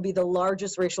first year we'll be the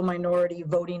largest racial minority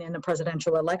voting in a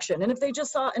presidential election. And if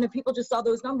people just saw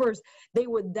those numbers, they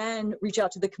would then reach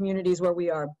out to the communities where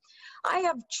we are. I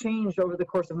have changed over the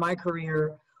course of my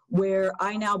career, where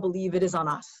I now believe it is on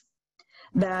us,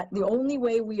 that the only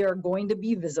way we are going to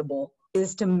be visible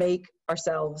is to make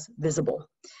ourselves visible.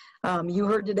 You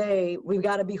heard today, we've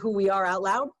got to be who we are out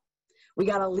loud. We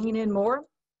got to lean in more.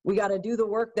 We got to do the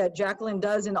work that Jacqueline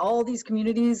does in all these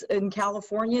communities in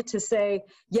California to say,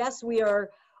 yes, we are,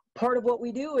 part of what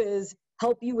we do is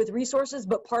help you with resources,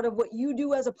 but part of what you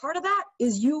do as a part of that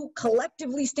is you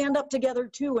collectively stand up together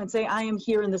too and say, I am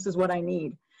here and this is what I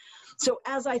need. So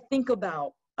as I think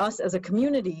about us as a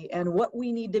community and what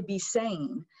we need to be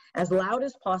saying as loud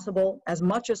as possible, as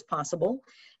much as possible,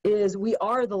 is we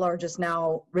are the largest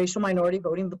now racial minority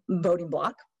voting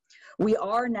bloc. We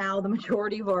are now the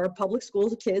majority of our public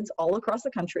school kids all across the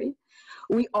country.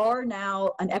 We are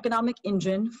now an economic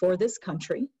engine for this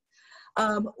country.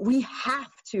 We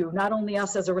have to, not only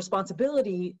us as a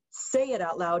responsibility, say it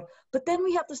out loud, but then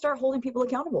we have to start holding people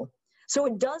accountable. So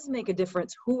it does make a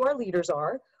difference who our leaders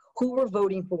are, who we're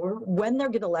voting for, when they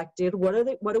get elected, what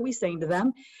are we saying to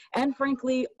them? And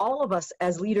frankly, all of us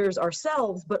as leaders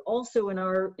ourselves, but also in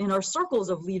our circles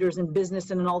of leaders in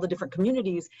business and in all the different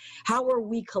communities, how are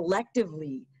we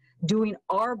collectively doing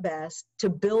our best to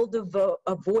build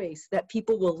a voice that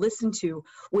people will listen to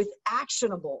with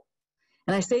actionable?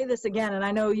 And I say this again, and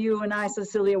I know you and I,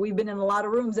 Cecilia, we've been in a lot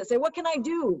of rooms that say, what can I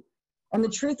do? And the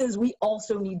truth is, we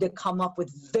also need to come up with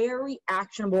very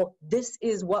actionable, this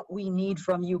is what we need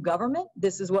from you, government.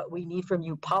 This is what we need from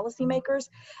you, policymakers.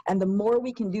 And the more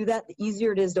we can do that, the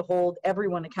easier it is to hold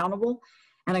everyone accountable.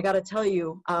 And I got to tell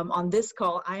you, on this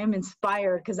call, I am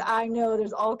inspired, because I know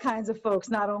there's all kinds of folks,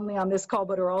 not only on this call,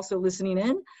 but are also listening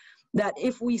in, that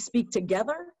if we speak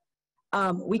together,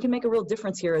 we can make a real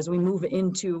difference here as we move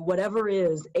into whatever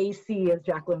is AC, as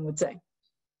Jacqueline would say.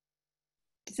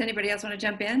 Does anybody else want to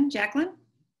jump in? Jacqueline?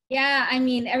 Yeah,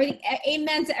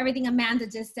 amen to everything Amanda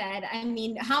just said.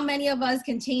 How many of us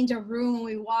can change a room when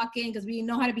we walk in because we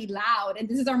know how to be loud? And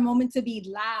this is our moment to be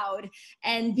loud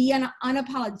and be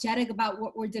unapologetic about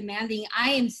what we're demanding. I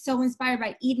am so inspired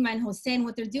by Idma and Jose and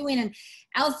what they're doing. And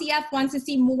LCF wants to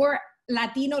see more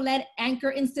Latino-led anchor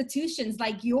institutions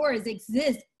like yours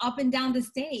exist up and down the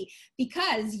state,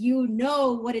 because you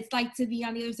know what it's like to be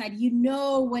on the other side. You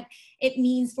know what it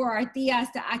means for our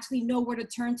tias to actually know where to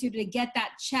turn to get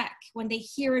that check when they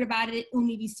hear it about it,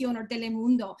 Univision or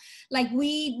Telemundo. Like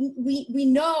we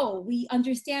know, we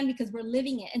understand because we're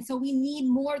living it. And so we need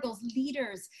more of those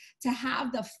leaders to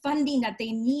have the funding that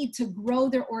they need to grow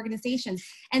their organizations.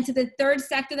 And to the third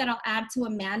sector that I'll add to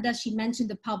Amanda, she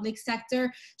mentioned the public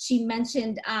sector. She mentioned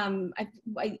mentioned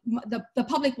the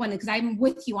public one, because I'm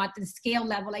with you at the scale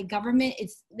level, like government,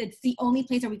 it's the only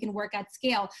place where we can work at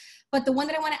scale. But the one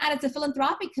that I want to add is the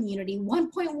philanthropic community.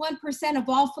 1.1% of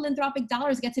all philanthropic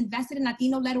dollars gets invested in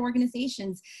Latino-led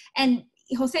organizations. And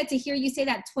Jose, to hear you say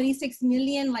that 26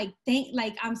 million,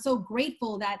 I'm so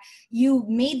grateful that you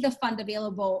made the fund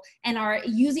available and are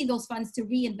using those funds to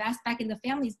reinvest back in the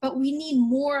families. But we need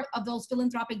more of those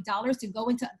philanthropic dollars to go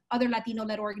into other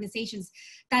Latino-led organizations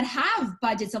that have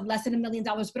budgets of less than $1 million,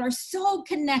 but are so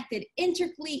connected,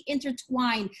 intricately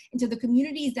intertwined into the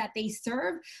communities that they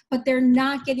serve, but they're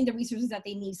not getting the resources that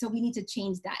they need. So we need to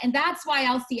change that. And that's why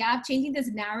LCF, changing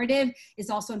this narrative, is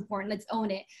also important. Let's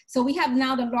own it. So we have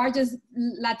now the largest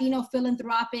Latino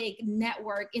philanthropic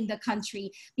network in the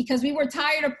country, because we were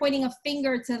tired of pointing a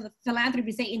finger to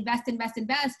philanthropy, say invest, invest,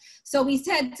 invest. So we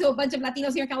said to a bunch of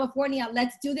Latinos here in California,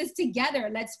 let's do this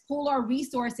together. Let's pool our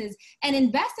resources and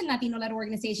invest in Latino-led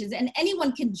organizations. And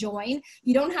anyone can join.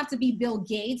 You don't have to be Bill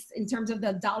Gates in terms of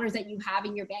the dollars that you have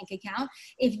in your bank account.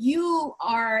 If you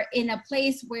are in a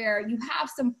place where you have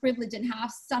some privilege and have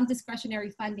some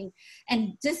discretionary funding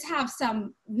and just have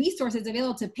some resources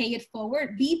available to pay it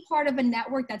forward, be part of a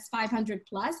network that's 500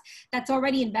 plus, that's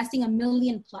already investing $1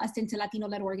 million plus into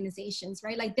Latino-led organizations,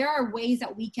 right? Like there are ways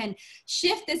that we can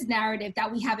shift this narrative that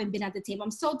we haven't been at the table.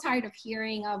 I'm so tired of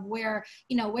hearing of where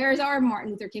is our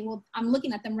Martin Luther King? Well, I'm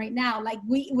looking at them right now. Like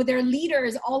with their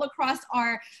leaders all across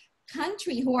our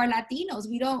country who are Latinos.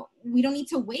 We don't need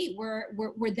to wait. We're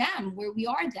them. We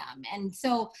are them. And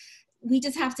so we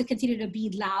just have to continue to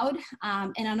be loud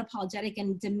and unapologetic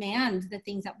and demand the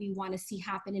things that we want to see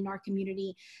happen in our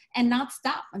community and not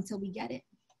stop until we get it.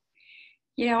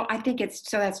 I think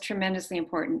that's tremendously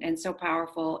important and so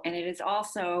powerful. And it is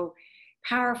also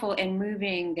powerful and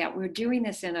moving that we're doing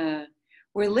this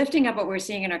we're lifting up what we're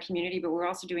seeing in our community, but we're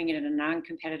also doing it in a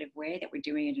non-competitive way, that we're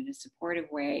doing it in a supportive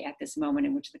way at this moment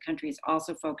in which the country is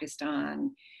also focused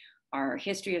on our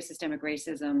history of systemic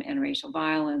racism and racial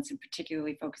violence, and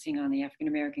particularly focusing on the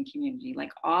African-American community.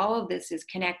 Like all of this is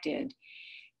connected,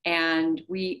 and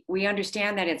we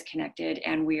understand that it's connected,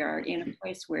 and we are in a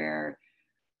place where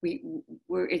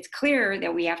it's clear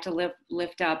that we have to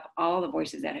lift up all the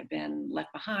voices that have been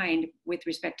left behind with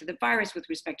respect to the virus, with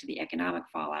respect to the economic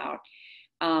fallout.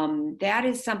 That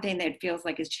is something that feels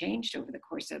like has changed over the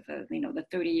course of the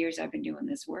 30 years I've been doing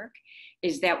this work,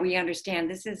 is that we understand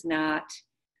this is not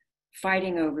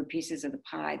fighting over pieces of the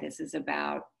pie. This is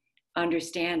about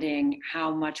understanding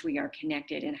how much we are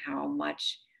connected and how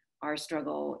much our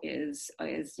struggle is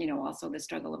also the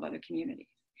struggle of other communities.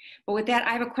 But with that,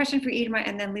 I have a question for Irma,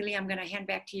 and then Lily, I'm going to hand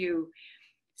back to you.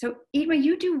 So Irma,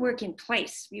 you do work in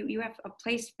place. You have a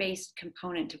place-based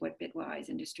component to what Bitwise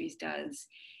Industries does.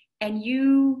 And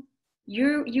you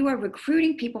are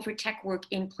recruiting people for tech work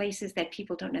in places that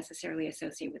people don't necessarily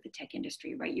associate with the tech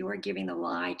industry, right? You are giving the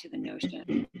lie to the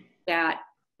notion that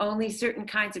only certain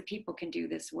kinds of people can do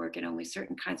this work and only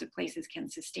certain kinds of places can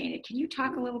sustain it. Can you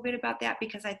talk a little bit about that?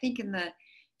 Because I think in the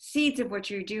seeds of what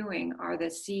you're doing are the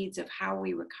seeds of how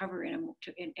we recover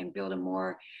and build a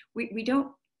more, we're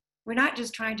not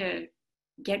just trying to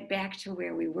get back to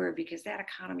where we were because that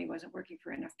economy wasn't working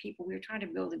for enough people. We were trying to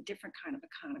build a different kind of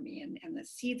economy, and the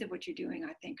seeds of what you're doing,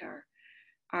 I think,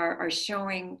 are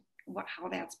showing how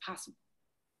that's possible.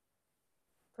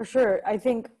 For sure. I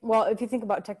think, well, if you think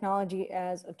about technology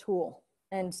as a tool,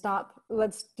 and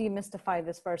let's demystify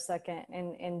this for a second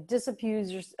and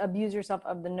disabuse yourself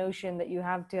of the notion that you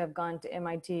have to have gone to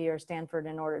MIT or Stanford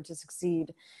in order to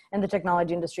succeed in the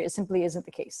technology industry. It simply isn't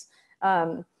the case.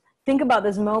 Think about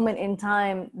this moment in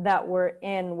time that we're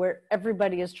in, where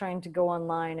everybody is trying to go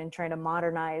online and trying to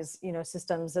modernize,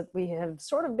 systems that we have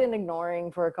sort of been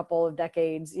ignoring for a couple of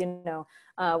decades,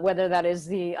 whether that is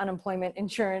the unemployment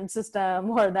insurance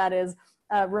system, or that is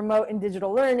remote and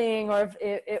digital learning,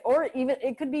 or even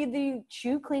it could be the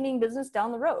shoe cleaning business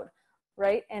down the road,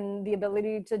 right? And the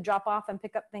ability to drop off and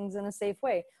pick up things in a safe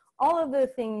way. All of the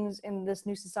things in this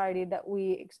new society that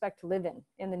we expect to live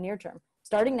in the near term,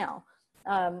 starting now.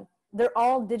 They're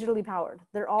all digitally powered.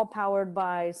 They're all powered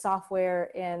by software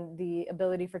and the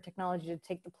ability for technology to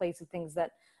take the place of things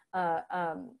that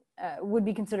would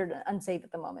be considered unsafe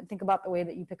at the moment. Think about the way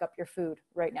that you pick up your food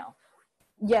right now.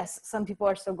 Yes, some people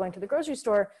are still going to the grocery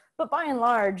store, but by and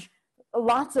large,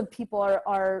 lots of people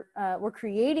we're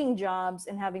creating jobs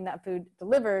and having that food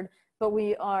delivered, but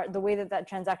the way that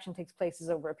transaction takes place is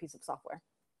over a piece of software.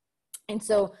 And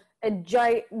so a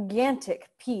gigantic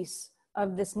piece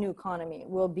of this new economy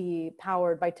will be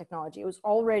powered by technology. It was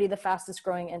already the fastest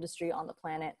growing industry on the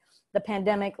planet. The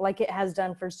pandemic, like it has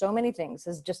done for so many things,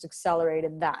 has just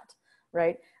accelerated that,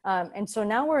 right? And so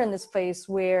now we're in this place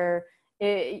where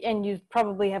And you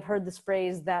probably have heard this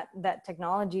phrase that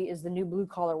technology is the new blue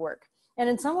collar work. And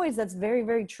in some ways that's very,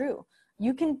 very true.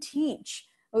 You can teach,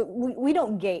 we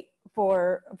don't gate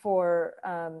for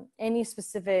any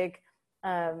specific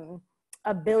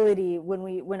ability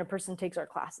when a person takes our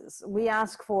classes. We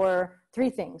ask for 3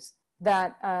 things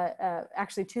that,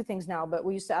 actually 2 things now, but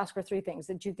we used to ask for 3 things: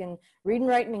 that you can read and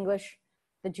write in English,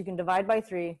 that you can divide by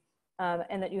 3,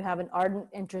 and that you have an ardent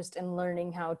interest in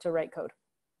learning how to write code.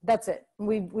 That's it.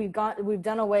 We've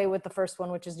done away with the first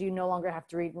one, which is you no longer have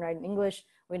to read and write in English.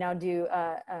 We now do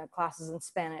classes in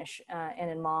Spanish and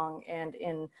in Hmong and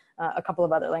in a couple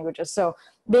of other languages. So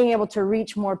being able to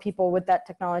reach more people with that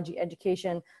technology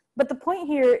education. But the point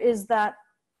here is that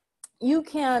you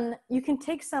can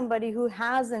take somebody who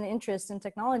has an interest in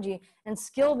technology and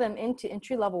skill them into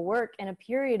entry-level work in a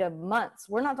period of months.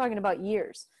 We're not talking about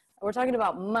years. We're talking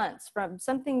about months. From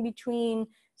something between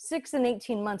 6 and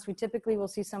 18 months, we typically will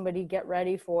see somebody get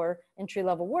ready for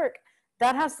entry-level work.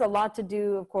 That has a lot to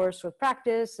do, of course, with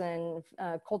practice and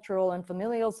cultural and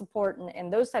familial support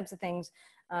and those types of things,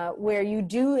 where you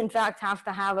do, in fact, have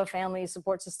to have a family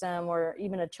support system or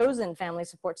even a chosen family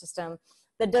support system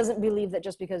that doesn't believe that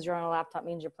just because you're on a laptop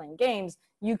means you're playing games.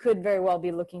 You could very well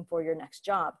be looking for your next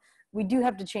job. We do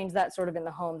have to change that sort of in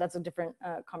the home. That's a different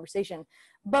conversation.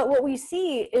 But what we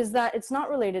see is that it's not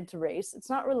related to race. It's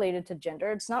not related to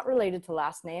gender. It's not related to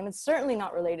last name. It's certainly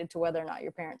not related to whether or not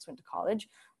your parents went to college.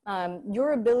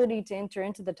 Your ability to enter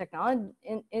into the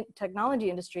technology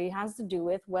industry has to do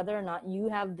with whether or not you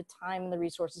have the time and the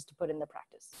resources to put in the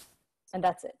practice. And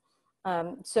that's it.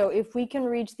 So if we can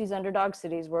reach these underdog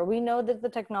cities where we know that the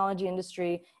technology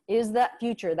industry is that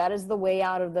future, that is the way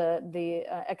out of the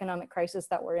economic crisis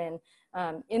that we're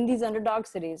in these underdog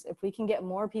cities, if we can get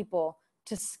more people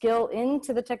to skill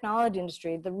into the technology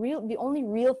industry, the only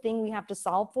real thing we have to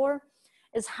solve for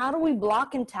is how do we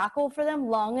block and tackle for them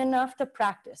long enough to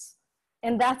practice?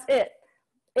 And that's it.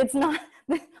 It's not,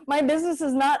 my business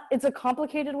is not, it's a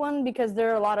complicated one because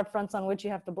there are a lot of fronts on which you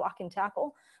have to block and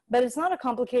tackle, but it's not a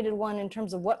complicated one in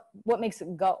terms of what makes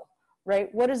it go, right?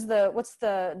 What's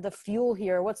the fuel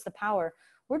here? What's the power?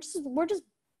 We're just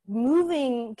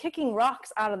moving, kicking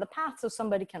rocks out of the path so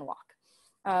somebody can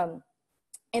walk.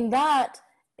 And that,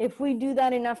 if we do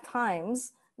that enough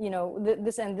times, you know,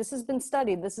 this has been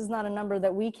studied. This is not a number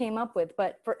that we came up with,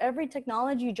 but for every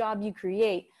technology job you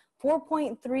create,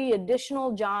 4.3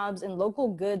 additional jobs in local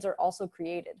goods are also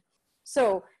created.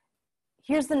 So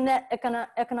here's the net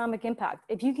economic impact.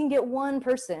 If you can get one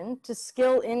person to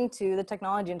skill into the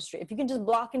technology industry, if you can just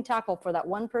block and tackle for that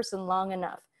one person long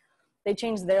enough, they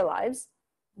change their lives,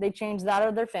 they change that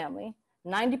of their family.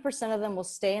 90% of them will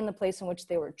stay in the place in which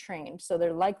they were trained. So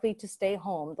they're likely to stay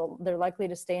home. They're likely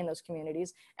to stay in those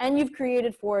communities. And you've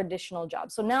created 4 additional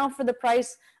jobs. So now for the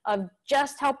price of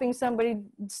just helping somebody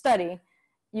study,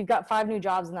 you've got 5 new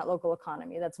jobs in that local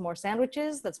economy. That's more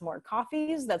sandwiches, that's more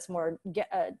coffees, that's more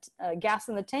gas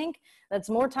in the tank, that's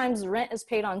more times rent is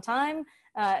paid on time,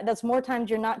 that's more times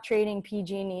you're not trading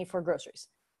PG&E for groceries,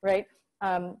 right?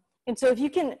 And so if you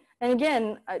can, and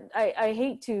again, I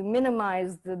hate to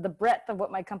minimize the breadth of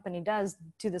what my company does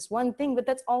to this one thing, but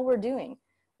that's all we're doing.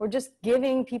 We're just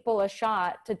giving people a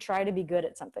shot to try to be good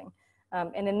at something.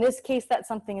 And in this case, that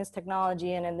something is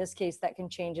technology. And in this case, that can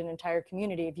change an entire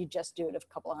community if you just do it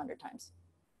a couple of 100 times.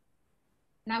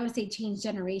 And I would say change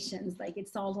generations. Like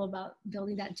it's all about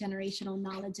building that generational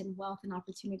knowledge and wealth and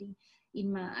opportunity.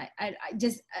 I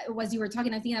just, as you were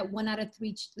talking, I think that 1 out of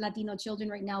 3 Latino children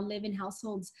right now live in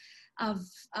households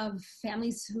of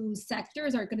families whose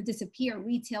sectors are going to disappear,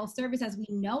 retail, service as we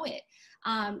know it.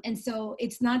 And so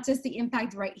it's not just the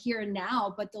impact right here and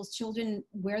now, but those children,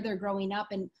 where they're growing up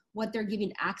and what they're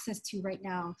giving access to right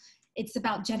now. It's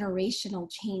about generational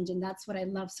change. And that's what I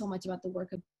love so much about the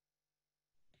work of.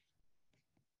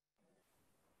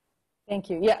 Thank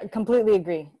you. Yeah, completely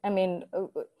agree. I mean,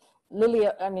 Lily,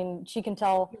 I mean, she can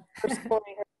tell her story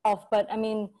herself, but I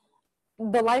mean,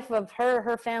 the life of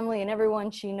her family and everyone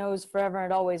she knows forever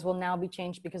and always will now be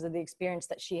changed because of the experience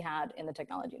that she had in the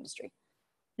technology industry.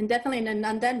 And definitely, and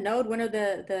on that note, one of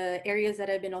the areas that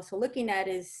I've been also looking at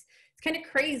is, it's kind of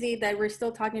crazy that we're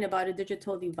still talking about a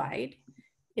digital divide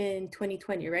in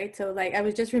 2020, right? So like, I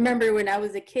was just remember when I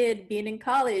was a kid being in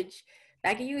college,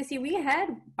 back at USC, we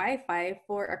had Wi-Fi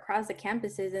for across the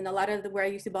campuses, and a lot of where I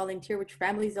used to volunteer, which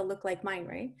families that look like mine,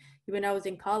 right? When I was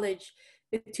in college,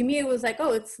 to me, it was like,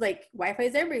 oh, it's like Wi-Fi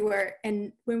is everywhere.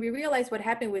 And when we realized what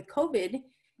happened with COVID,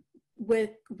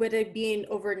 with it being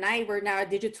overnight, we're now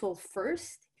digital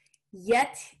first,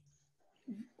 yet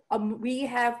we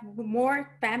have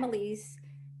more families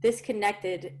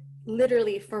disconnected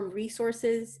literally from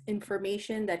resources,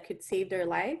 information that could save their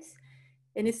lives,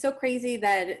 And it's so crazy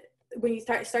that when you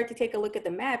start to take a look at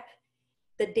the map,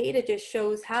 the data just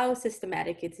shows how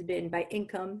systematic it's been by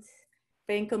incomes,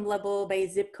 by income level, by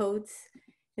zip codes.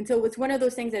 And so it's one of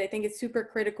those things that I think is super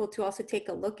critical to also take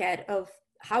a look at of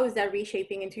how is that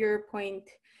reshaping. And to your point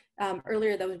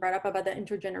earlier that was brought up about the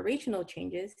intergenerational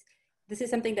changes, this is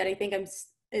something that I think I'm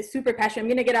super passionate. I'm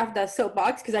gonna get off the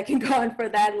soapbox because I can go on for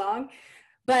that long.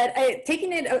 But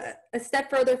taking it a step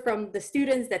further from the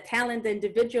students, the talent, the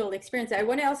individual experience, I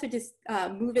want to also just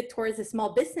move it towards a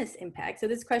small business impact. So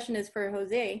this question is for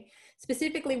Jose,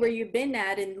 specifically where you've been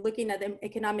at and looking at the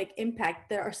economic impact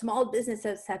that our small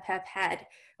businesses have had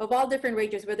of all different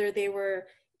ranges, whether they were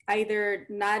either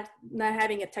not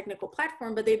having a technical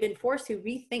platform, but they've been forced to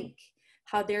rethink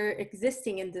how they're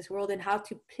existing in this world and how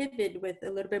to pivot with a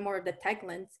little bit more of the tech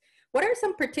lens. What are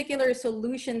some particular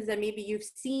solutions that maybe you've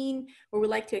seen or would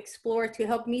like to explore to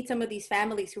help meet some of these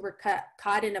families who were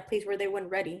caught in a place where they weren't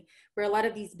ready, where a lot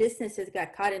of these businesses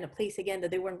got caught in a place again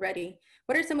that they weren't ready?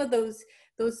 What are some of those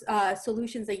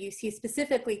solutions that you see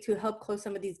specifically to help close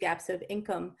some of these gaps of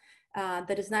income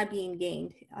that is not being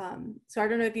gained? So I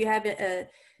don't know if you have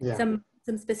some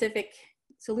specific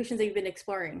solutions that you've been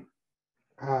exploring.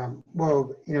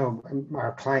 Well, you know,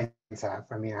 our clients have.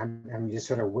 I mean, I'm just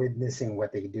sort of witnessing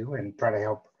what they do and try to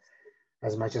help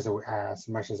as much as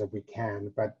we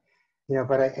can. But you know,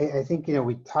 but I think, you know,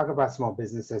 we talk about small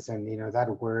businesses, and you know, that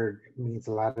word means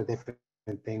a lot of different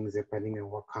things depending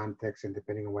on what context and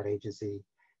depending on what agency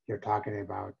you're talking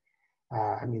about.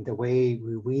 I mean, the way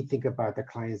we think about the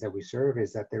clients that we serve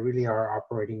is that they really are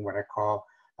operating what I call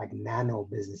like nano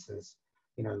businesses.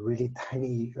 You know, really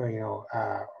tiny,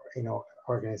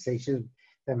 organizations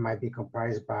that might be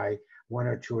comprised by 1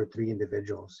 or 2 or 3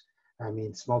 individuals. I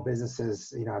mean, small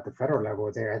businesses, you know, at the federal level,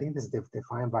 I think this is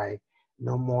defined by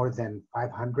no more than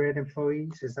 500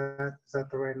 employees. Is that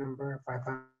the right number?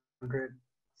 500,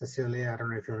 Cecilia? I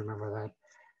don't know if you remember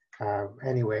that.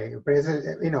 Anyway, but it's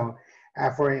you know,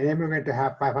 for an immigrant to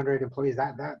have 500 employees,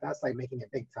 that's like making it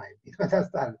big time. You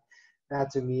know, that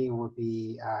to me would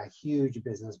be a huge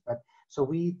business. But so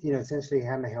we, you know, essentially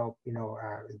have to help, you know,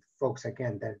 folks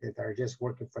again that are just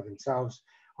working for themselves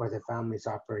or their families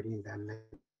operating them.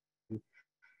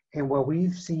 And what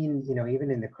we've seen, you know,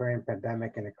 even in the current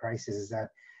pandemic and the crisis, is that,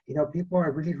 you know, people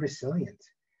are really resilient,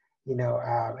 you know,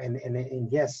 and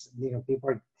yes, you know, people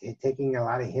are taking a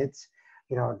lot of hits.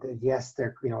 You know, yes,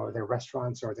 their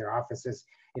restaurants or their offices,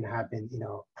 you know, have been, you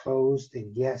know, closed,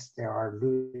 and yes, they are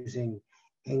losing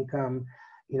income.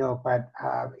 You know, but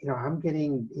you know, I'm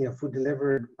getting, you know, food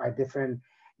delivered by different,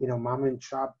 you know, mom and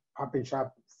pop and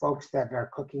shop folks that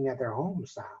are cooking at their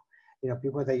homes now. You know,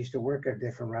 people that used to work at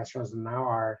different restaurants and now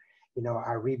are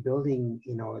rebuilding,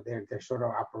 you know, their sort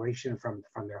of operation from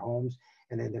their homes,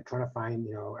 and then they're trying to find,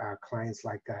 you know, clients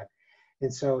like that.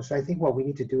 And so I think what we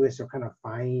need to do is to kind of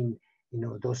find, you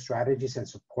know, those strategies and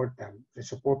support them, to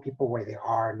support people where they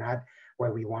are, not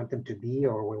where we want them to be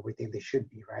or where we think they should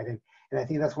be, right? And I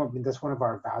think that's one of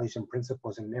our values and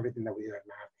principles in everything that we do at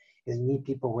MAP, is meet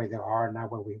people where they are,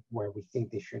 not where we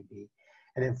think they should be.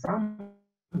 And then from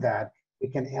that, we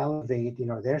can elevate, you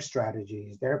know, their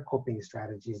strategies, their coping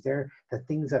strategies, the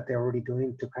things that they're already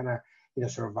doing to kind of, you know,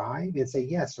 survive, and say,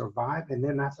 yes, survive. And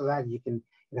then after that, you can,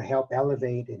 you know, help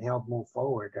elevate and help move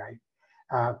forward, right?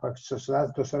 But so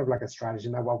that's sort of like a strategy.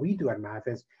 Now, what we do at MAP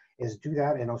is do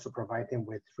that and also provide them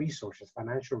with resources,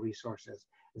 financial resources,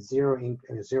 zero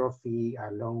fee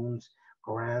loans,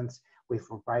 grants. We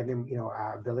provide them, you know,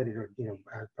 ability to, you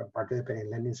know, participate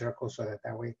in lending circles, so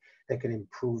that way they can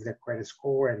improve their credit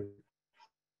score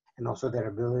and also their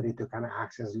ability to kind of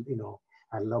access, you know,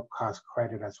 a low cost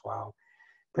credit as well.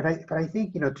 But I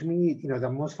think, you know, to me, you know, the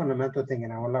most fundamental thing,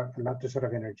 and I would love to sort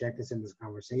of interject this in this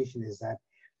conversation, is that,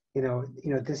 you know,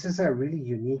 this is a really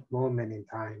unique moment in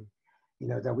time, you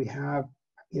know, that we have,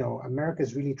 you know, America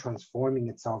is really transforming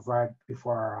itself right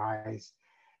before our eyes.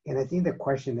 And I think the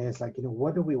question is, like, you know,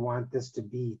 what do we want this to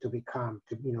become,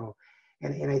 you know,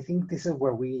 and I think this is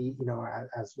where we, you know,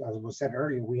 as was said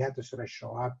earlier, we have to sort of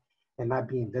show up and not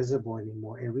be invisible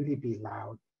anymore, and really be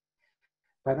loud.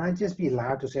 But not just be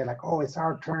loud to say like, oh, it's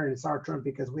our turn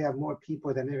because we have more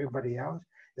people than everybody else.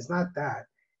 It's not that.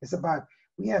 It's about,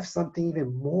 we have something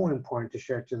even more important to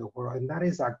share to the world, and that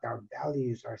is our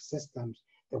values, our systems,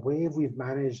 the way we've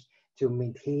managed to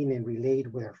maintain and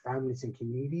relate with our families and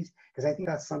communities. Because I think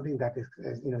that's something that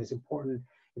is, you know, is important,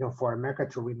 you know, for America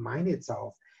to remind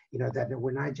itself, you know, that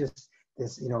we're not just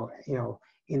this, you know,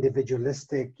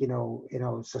 individualistic, you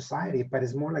know, society, but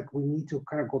it's more like we need to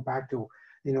kind of go back to,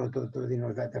 you know,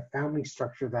 the family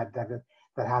structure that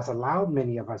has allowed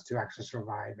many of us to actually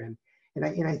survive.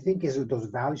 And I think is those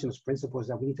values and those principles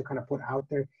that we need to kind of put out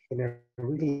there in a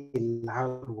really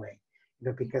loud way,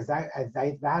 because that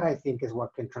I think is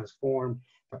what can transform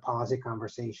the policy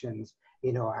conversations,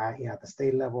 at the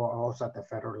state level or also at the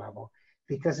federal level,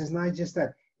 because it's not just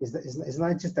that it's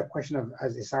not just a question of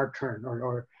it's our turn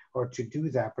or to do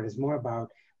that, but it's more about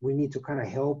we need to kind of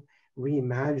help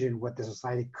reimagine what the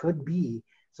society could be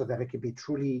so that it could be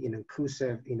truly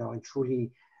inclusive, and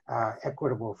truly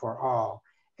equitable for all.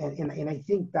 And I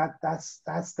think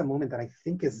that's the moment that I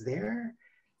think is there,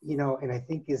 and I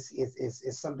think is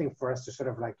something for us to sort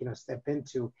of like, step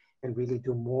into and really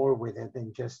do more with it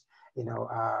than just, do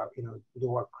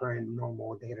our current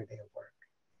normal day-to-day work.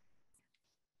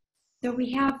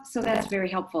 So that's very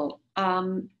helpful,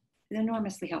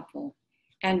 enormously helpful.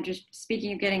 And just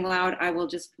speaking of getting loud, I will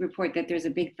just report that there's a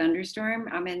big thunderstorm.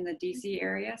 I'm in the DC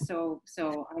area, so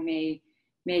I may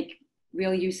make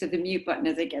real use of the mute button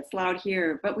as it gets loud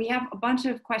here. But we have a bunch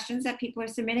of questions that people are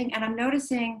submitting, and I'm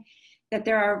noticing that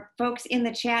there are folks in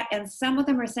the chat, and some of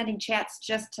them are sending chats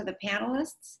just to the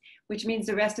panelists, which means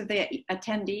the rest of the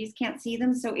attendees can't see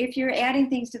them. So if you're adding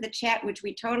things to the chat, which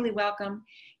we totally welcome,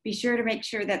 be sure to make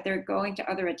sure that they're going to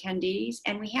other attendees.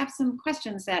 And we have some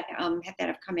questions that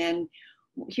have come in.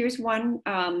 Here's one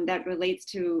that relates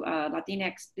to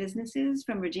Latinx businesses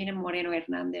from Regina Moreno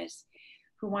Hernandez,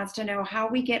 who wants to know how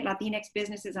we get Latinx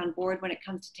businesses on board when it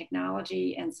comes to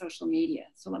technology and social media.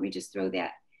 So let me just throw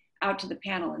that out to the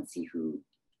panel and see who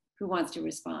wants to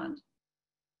respond.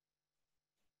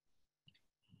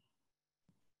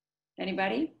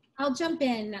 Anybody? I'll jump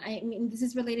in. I mean, this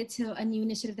is related to a new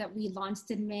initiative that we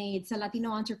launched in May. It's a Latino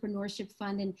Entrepreneurship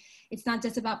Fund, and it's not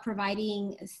just about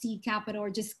providing seed capital or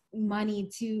just money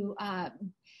to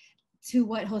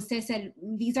what Jose said.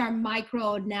 These are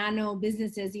micro, nano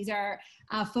businesses. These are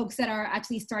folks that are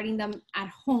actually starting them at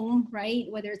home, right?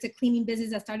 Whether it's a cleaning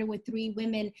business that started with 3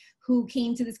 women who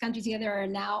came to this country together are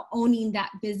now owning that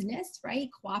business, right?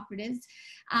 Cooperatives.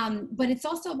 But it's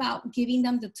also about giving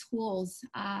them the tools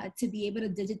to be able to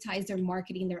digitize their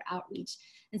marketing, their outreach.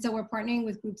 And so we're partnering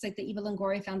with groups like the Eva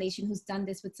Longoria Foundation, who's done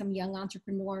this with some young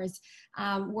entrepreneurs,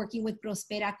 working with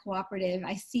Prospera Cooperative.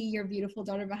 I see your beautiful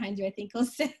daughter behind you, I think,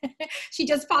 Jose. She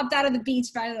just popped out of the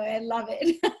beach, by the way. I love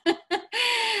it.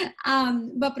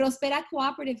 But Prospera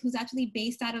Cooperative, who's actually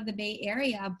based out of the Bay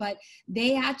Area, but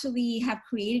they actually have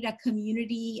created a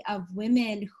community of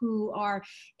women who are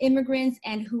immigrants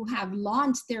and who have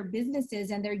launched their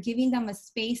businesses, and they're giving them a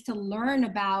space to learn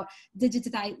about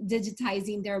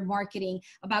digitizing their marketing,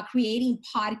 about creating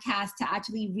podcasts to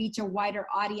actually reach a wider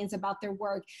audience about their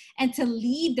work, and to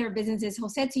lead their businesses.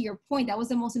 Jose, to your point, that was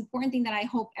the most important thing that I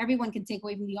hope everyone can take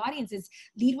away from the audience is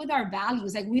lead with our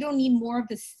values. Like, we don't need more of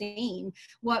the same.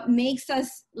 What makes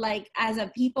us, like, as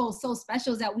a people so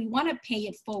special is that we want to pay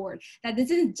it forward, that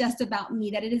this isn't just about me,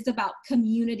 that it is about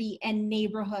community and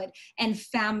neighborhood and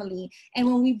family. And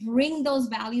when we bring those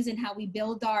values in how we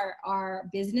build our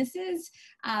businesses,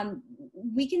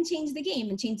 we can change the game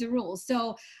and change the rules.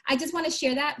 So I just want to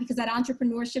share that because that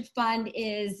entrepreneurship fund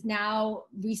is now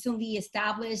recently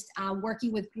established,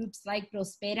 working with groups like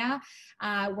Prospera,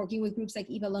 working with groups like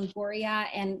Eva Longoria,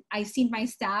 and I've seen my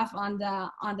staff on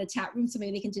the chat room, so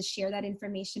maybe they can just share that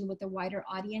information with a wider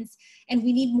audience. And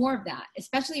we need more of that,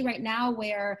 especially right now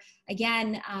where,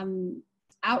 again,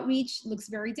 outreach looks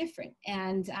very different,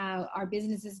 and our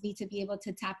businesses need to be able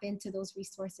to tap into those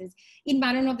resources. Inma,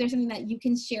 I don't know if there's something that you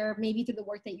can share maybe through the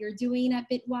work that you're doing at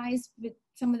Bitwise with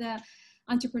some of the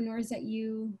entrepreneurs that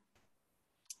you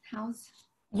house.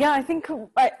 Yeah, I think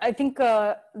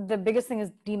the biggest thing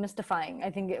is demystifying. I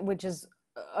think which is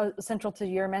central to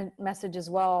your message as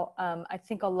well. I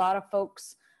think a lot of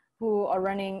folks who are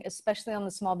running, especially on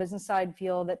the small business side,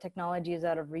 feel that technology is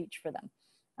out of reach for them.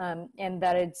 And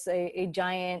that it's a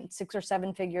giant 6 or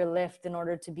 7 figure lift in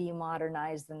order to be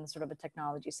modernized in sort of a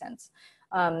technology sense.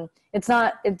 It's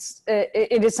not,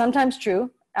 it is sometimes true,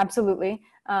 absolutely.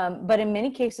 But in many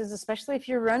cases, especially if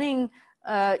you're running,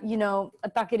 a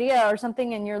taqueria or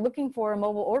something and you're looking for a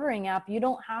mobile ordering app, you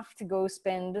don't have to go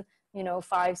spend,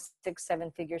 5, 6,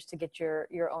 7 figures to get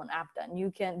your own app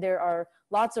done. There are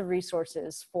lots of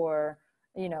resources for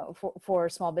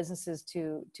small businesses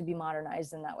to be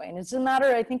modernized in that way. And it's a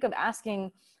matter, I think, of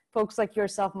asking folks like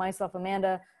yourself, myself,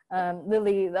 Amanda,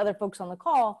 Lily, the other folks on the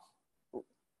call,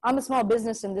 I'm a small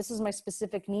business and this is my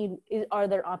specific need. Are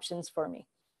there options for me?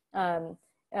 And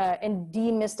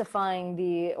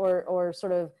demystifying or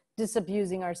sort of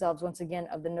disabusing ourselves once again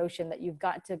of the notion that you've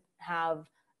got to have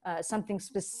something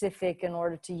specific in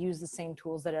order to use the same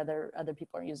tools that other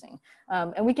people are using.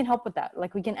 And we can help with that.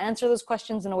 Like we can answer those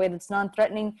questions in a way that's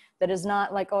non-threatening, that is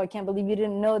not like, oh, I can't believe you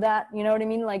didn't know that. You know what I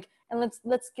mean? Like, and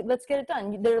let's get it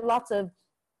done. There are lots of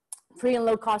free and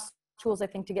low cost tools, I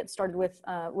think, to get started with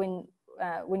when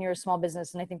you're a small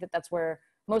business. And I think that that's where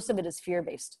most of it is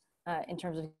fear-based in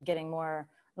terms of getting more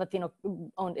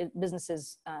Latino-owned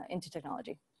businesses into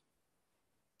technology.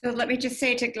 So let me just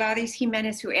say to Gladys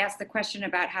Jimenez, who asked the question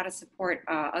about how to support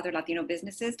other Latino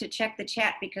businesses, to check the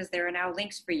chat because there are now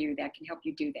links for you that can help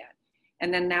you do that.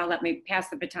 And then now let me pass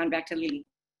the baton back to Lily.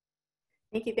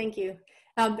 Thank you.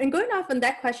 And going off on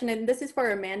that question, and this is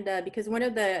for Amanda, because one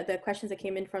of the questions that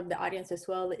came in from the audience as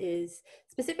well is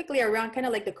specifically around kind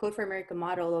of like the Code for America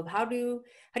model of how do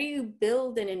you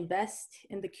build and invest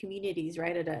in the communities,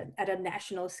 right, at a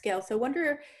national scale. So I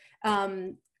wonder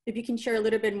if you can share a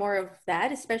little bit more of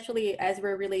that, especially as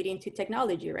we're relating to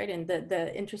technology, right? And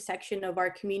the intersection of our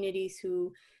communities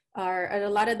who are a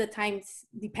lot of the times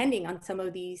depending on some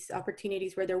of these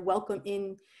opportunities where they're welcome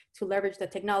in to leverage the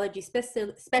technology,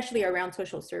 especially around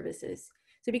social services.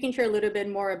 So if you can share a little bit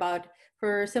more about,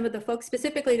 for some of the folks,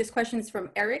 specifically this question is from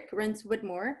Eric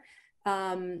Rents-Whitmore,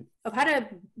 of how to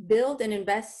build and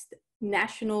invest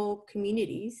national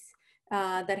communities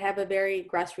that have a very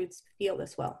grassroots feel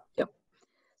as well. Yep.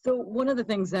 So one of the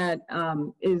things that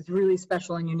is really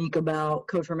special and unique about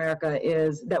Code for America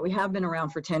is that we have been around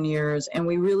for 10 years, and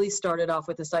we really started off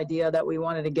with this idea that we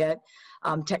wanted to get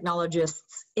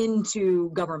technologists into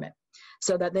government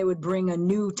so that they would bring a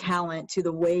new talent to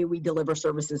the way we deliver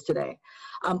services today.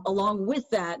 Along with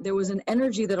that, there was an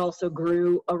energy that also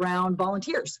grew around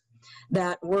volunteers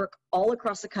that work all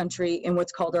across the country in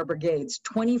what's called our brigades,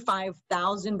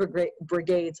 25,000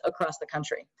 brigades across the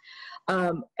country.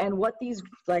 And what these,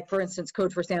 like for instance,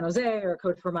 Code for San Jose or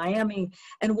Code for Miami,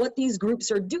 and what these groups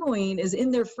are doing is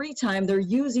in their free time, they're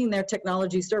using their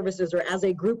technology services or as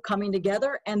a group coming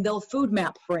together, and they'll food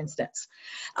map, for instance.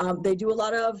 They do a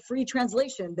lot of free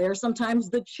translation. There's sometimes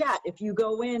the chat. If you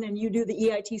go in and you do the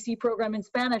EITC program in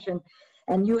Spanish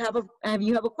and you have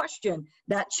a question,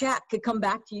 that chat could come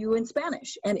back to you in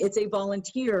Spanish, and it's a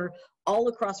volunteer all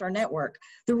across our network.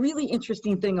 The really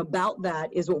interesting thing about that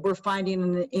is what we're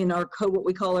finding in our code, what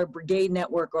we call our brigade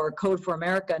network or Code for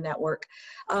America network,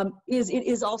 is it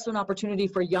is also an opportunity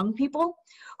for young people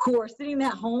who are sitting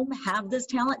at home, have this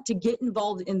talent, to get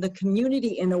involved in the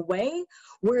community in a way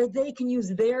where they can use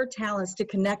their talents to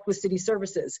connect with city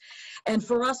services. And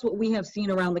for us, what we have seen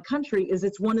around the country is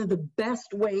it's one of the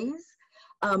best ways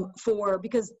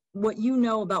because what you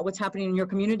know about what's happening in your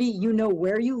community, you know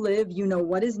where you live, you know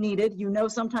what is needed, you know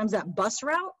sometimes that bus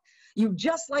route, you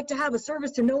just like to have a service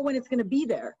to know when it's going to be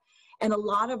there. And a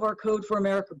lot of our Code for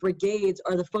America brigades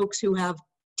are the folks who have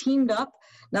teamed up,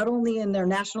 not only in their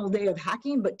National Day of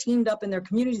Hacking, but teamed up in their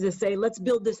communities to say, let's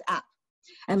build this app.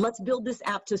 And let's build this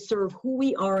app to serve who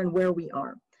we are and where we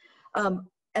are.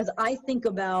 As I think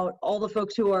about all the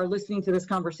folks who are listening to this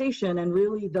conversation and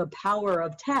really the power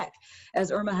of tech, as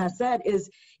Irma has said, is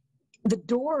the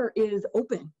door is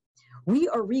open. We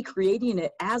are recreating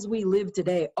it as we live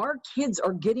today. Our kids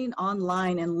are getting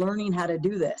online and learning how to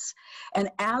do this. And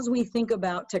as we think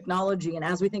about technology and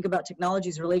as we think about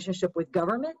technology's relationship with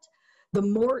government, the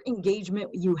more engagement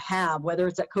you have, whether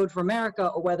it's at Code for America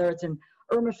or whether it's in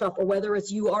Irma Shop or whether it's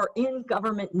you are in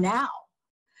government now,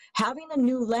 having a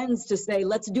new lens to say,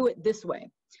 let's do it this way.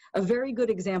 A very good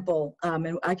example,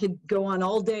 and I could go on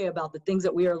all day about the things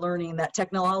that we are learning that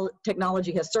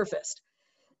technology has surfaced.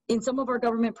 In some of our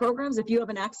government programs, if you have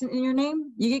an accent in your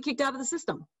name, you get kicked out of the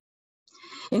system.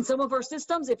 In some of our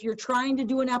systems, if you're trying to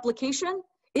do an application,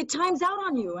 it times out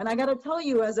on you. And I gotta tell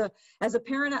you, as a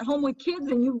parent at home with kids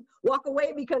and you walk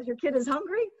away because your kid is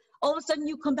hungry, all of a sudden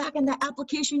you come back and the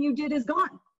application you did is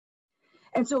gone.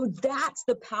 And so that's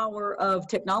the power of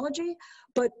technology.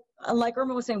 But like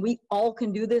Irma was saying, we all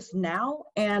can do this now.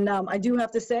 And I do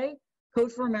have to say,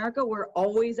 Code for America, we're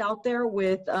always out there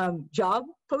with job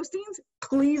postings.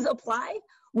 Please apply.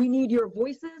 We need your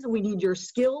voices. We need your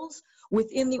skills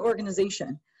within the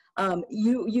organization.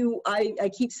 I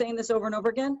keep saying this over and over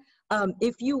again.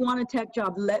 If you want a tech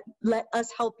job, let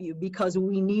us help you because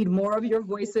we need more of your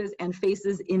voices and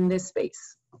faces in this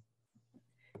space.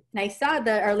 And I saw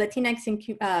that our Latinx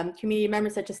community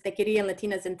members such as Tequiri and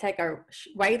Latinas in Tech are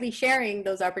widely sharing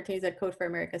those opportunities at Code for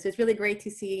America. So it's really great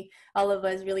to see all of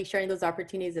us really sharing those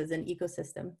opportunities as an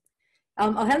ecosystem.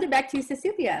 I'll hand it back to you,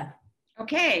 Cecilia.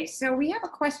 Okay, so we have a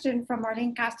question from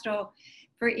Marlene Castro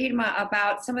for Irma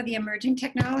about some of the emerging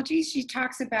technologies. She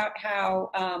talks about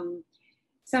how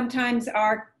sometimes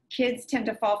our kids tend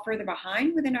to fall further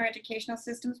behind within our educational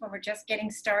systems when we're just getting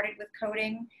started with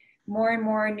coding. more and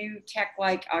more new tech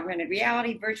like augmented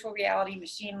reality, virtual reality,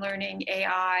 machine learning,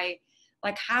 AI.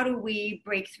 Like, how do we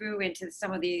break through into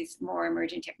some of these more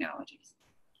emerging technologies?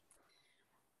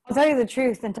 I'll tell you the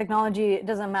truth, in technology, it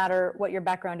doesn't matter what your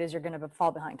background is, you're going to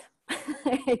fall behind.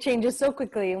 It changes so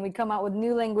quickly, and we come out with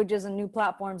new languages and new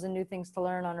platforms and new things to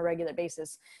learn on a regular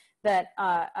basis that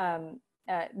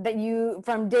that you,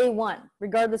 from day one,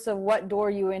 regardless of what door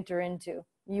you enter into,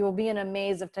 you will be in a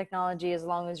maze of technology as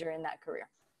long as you're in that career.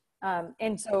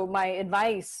 And so my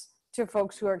advice to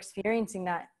folks who are experiencing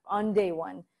that on day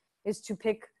one is to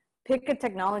pick a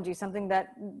technology, something that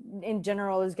in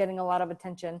general is getting a lot of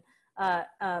attention,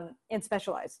 and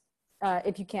specialize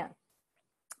if you can.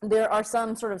 There are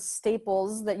some sort of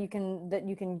staples that you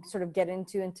can sort of get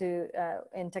into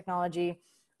in technology.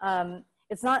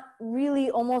 It's not really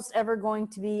almost ever going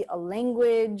to be a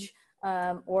language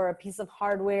or a piece of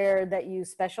hardware that you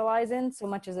specialize in so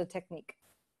much as a technique.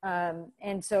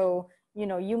 And so, you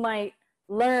know, you might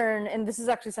learn, and this is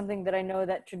actually something that I know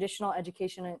that traditional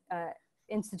education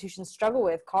institutions struggle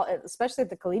with, especially at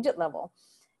the collegiate level,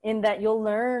 in that you'll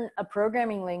learn a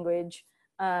programming language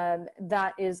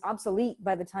that is obsolete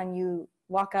by the time you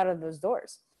walk out of those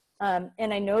doors.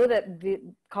 And I know that the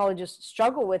colleges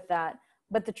struggle with that,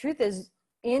 but the truth is,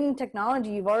 in technology,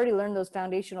 you've already learned those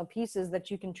foundational pieces that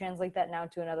you can translate that now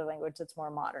to another language that's more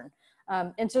modern.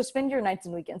 And so spend your nights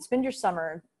and weekends, spend your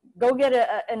summer, go get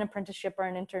an apprenticeship or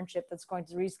an internship that's going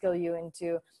to reskill you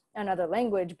into another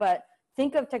language. But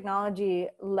think of technology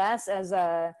less as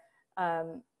a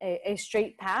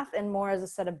straight path and more as a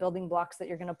set of building blocks that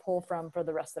you're going to pull from for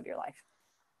the rest of your life.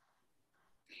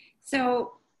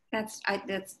 So that's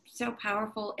so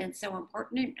powerful and so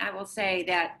important. I will say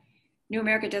that New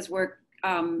America does work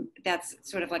that's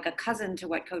sort of like a cousin to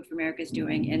what Code for America is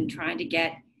doing in trying to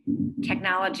get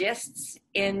technologists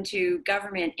into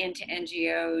government, into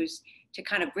NGOs, to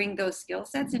kind of bring those skill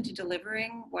sets into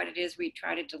delivering what it is we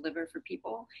try to deliver for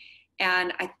people.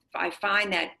 And I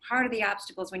find that part of the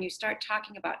obstacles when you start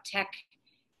talking about tech,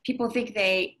 people think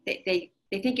they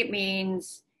think it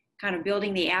means kind of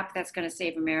building the app that's going to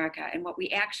save America. And what we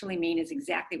actually mean is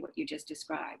exactly what you just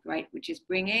described, right? Which is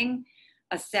bringing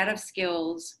a set of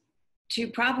skills to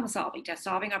problem solving, to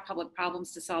solving our public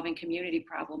problems, to solving community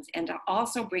problems, and to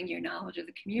also bring your knowledge of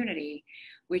the community,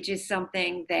 which is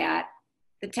something that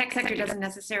the tech sector doesn't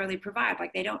necessarily provide.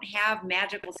 Like, they don't have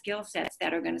magical skill sets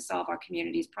that are going to solve our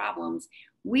community's problems.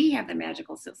 We have the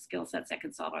magical skill sets that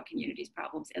can solve our community's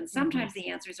problems. And sometimes the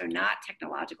answers are not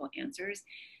technological answers.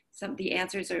 The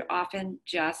answers are often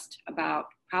just about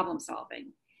problem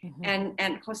solving.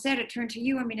 And Jose, to turn to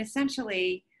you, I mean,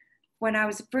 essentially, when I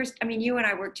was first, I mean, you and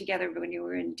I worked together when you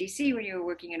were in DC, when you were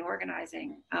working in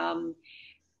organizing.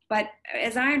 But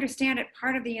as I understand it,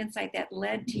 part of the insight that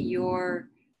led to your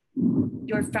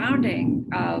founding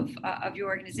of your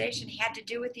organization had to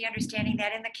do with the understanding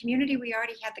that in the community, we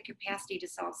already had the capacity to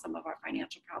solve some of our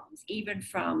financial problems, even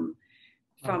from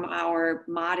our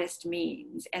modest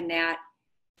means, and that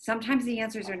sometimes the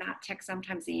answers are not tech,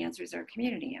 sometimes the answers are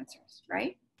community answers,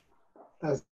 right?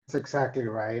 That's exactly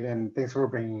right. And thanks for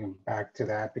bringing back to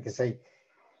that, because I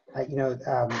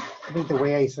think the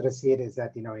way I sort of see it is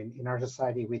that, you know, in our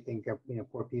society, we think of, you know,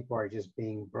 poor people are just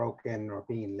being broken or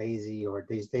being lazy, or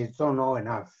they don't know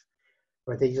enough,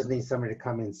 or they just need somebody to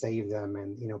come and save them.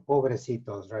 And, you know,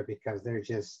 pobrecitos, right? Because they're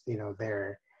just, you know,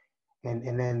 there.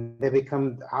 And then they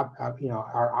become,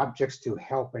 our objects to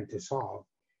help and to solve,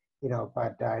 you know,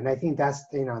 but, and I think that's,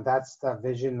 you know, that's the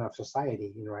vision of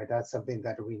society, you know, right? That's something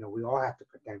that we know we all have to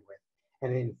contend with.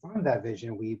 And in front of that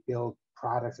vision, we build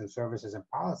products and services and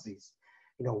policies,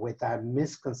 you know, with that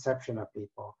misconception of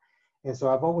people. And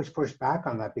so I've always pushed back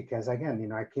on that because, again, you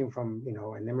know, I came from, you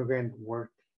know, an immigrant,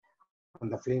 worked on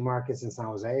the flea markets in San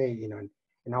Jose, you know,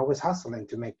 and always hustling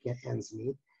to make ends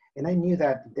meet. And I knew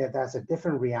that that's a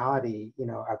different reality, you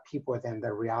know, of people than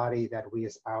the reality that we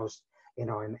espouse, you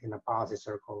know, in the policy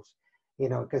circles, you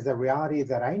know, because the reality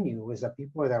that I knew was that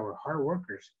people that were hard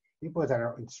workers, people that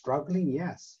are struggling,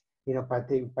 yes, you know, but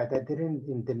that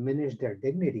didn't diminish their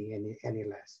dignity any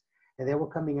less. And they were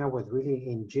coming out with really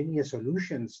ingenious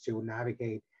solutions to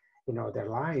navigate, you know, their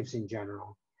lives in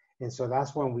general. And so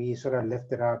that's when we sort of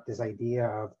lifted up this idea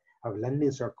of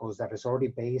lending circles that is already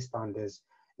based on this,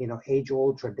 you know,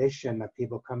 age-old tradition of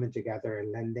people coming together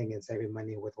and lending and saving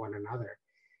money with one another.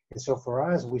 And so for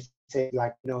us, we say,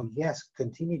 like, you know, yes,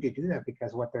 continue to do that,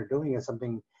 because what they're doing is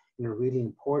something, you know, really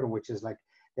important, which is like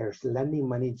they're lending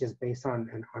money just based on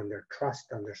their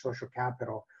trust, on their social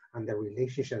capital, on their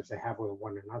relationships they have with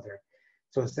one another.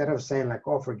 So instead of saying like,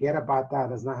 oh, forget about that,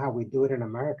 that's not how we do it in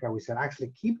America, we said,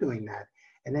 actually keep doing that.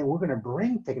 And then we're going to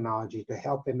bring technology to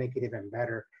help and make it even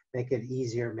better make it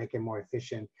easier, make it more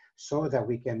efficient, so that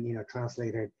we can,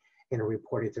 translate it and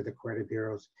report it to the credit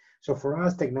bureaus. So for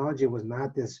us, technology was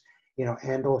not this,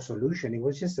 end-all solution. It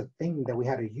was just a thing that we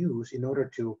had to use in order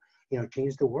to,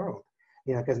 change the world.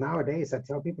 Because nowadays I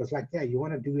tell people, it's like, yeah, you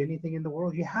want to do anything in the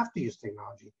world, you have to use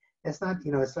technology. It's not,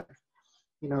 it's like,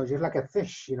 you're like a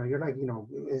fish, you're like,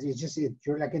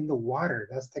 you're like in the water.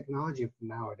 That's technology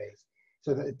nowadays.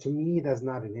 So that, to me, that's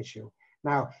not an issue.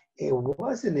 Now, it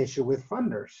was an issue with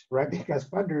funders, right? Because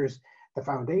funders, the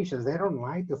foundations, they don't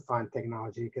like to fund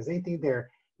technology because they think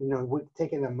they're,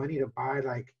 taking the money to buy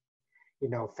like,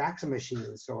 fax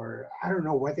machines, or I don't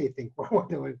know what they think we're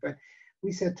doing. But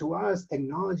we said, to us,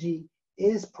 technology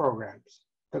is programs.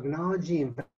 Technology,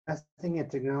 investing in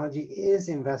technology is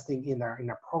investing in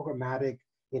our programmatic,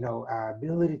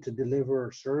 ability to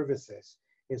deliver services.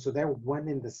 And so they're one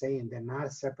and the same. They're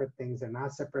not separate things. They're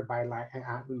not separate by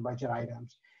budget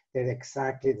items. They're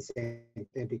exactly the same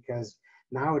thing, because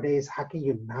nowadays, how can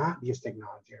you not use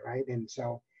technology, right? And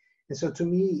so to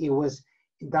me,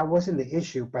 that wasn't the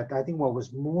issue. But I think what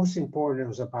was most important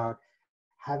was about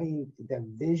having the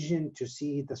vision to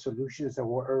see the solutions that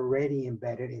were already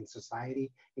embedded in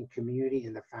society, in community,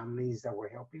 in the families that we're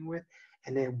helping with.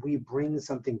 And then we bring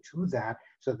something to that,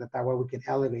 so that way we can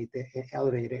elevate it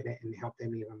and help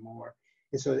them even more.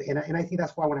 And so, and I think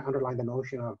that's why I want to underline the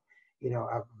notion of,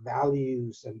 of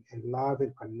values and love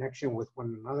and connection with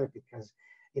one another, because,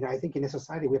 I think in a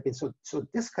society we've been so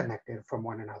disconnected from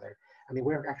one another. I mean,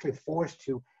 we're actually forced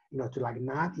to, to like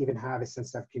not even have a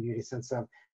sense of community, sense of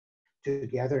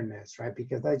togetherness, right?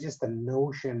 Because that's just the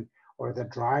notion or the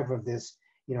drive of this,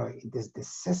 this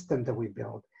system that we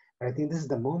built. But I think this is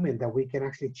the moment that we can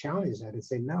actually challenge that and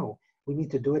say, no, we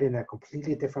need to do it in a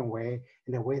completely different way,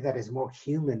 in a way that is more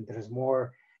human, that is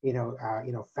more,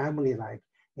 family-like.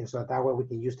 And so that way we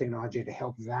can use technology to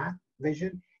help that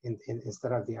vision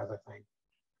instead of the other thing.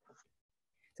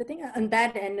 So I think on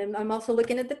that end, and I'm also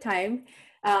looking at the time,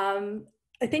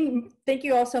 thank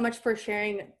you all so much for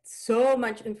sharing so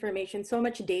much information, so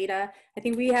much data. I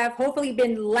think we have hopefully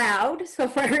been loud, so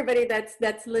for everybody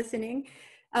that's listening.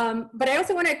 But I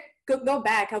also want to go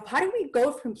back. How do we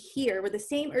go from here with the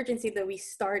same urgency that we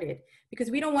started?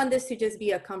 Because we don't want this to just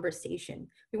be a conversation.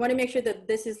 We want to make sure that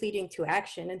this is leading to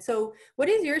action. And so what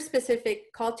is your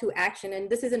specific call to action? And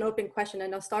this is an open question,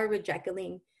 and I'll start with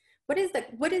Jacqueline. What is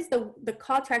the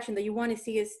call to action that you want to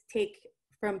see us take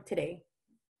from today?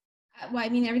 Well, I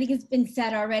mean, everything has been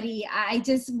said already. I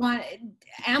just want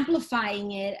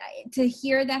amplifying it to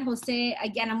hear that, Jose.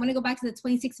 Again, I'm going to go back to the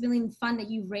 26 million fund that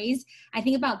you raised. I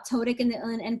think about Todic and the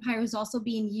Inland Empire is also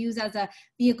being used as a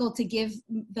vehicle to give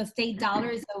the state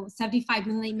dollars, so 75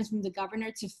 million from the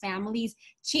governor to families,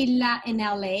 Chila in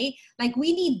LA. Like,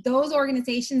 we need those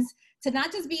organizations to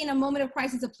not just be in a moment of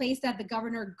crisis, a place that the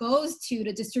governor goes to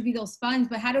distribute those funds,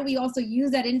 but how do we also use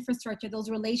that infrastructure, those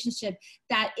relationships,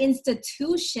 that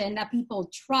institution that people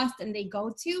trust and they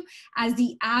go to as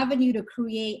the avenue to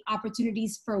create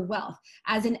opportunities for wealth,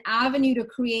 as an avenue to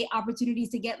create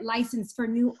opportunities to get licensed for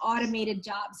new automated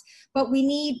jobs. But we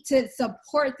need to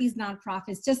support these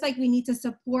nonprofits, just like we need to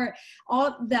support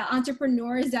all the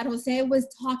entrepreneurs that Jose was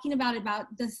talking about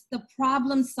this, the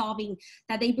problem solving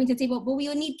that they bring to the table. But we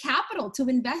need capital to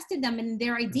invest in them and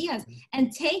their ideas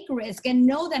and take risk and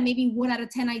know that maybe 1 out of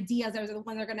 10 ideas are the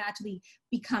ones that are going to actually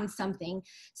become something.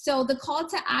 So the call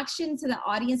to action to the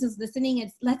audience who's listening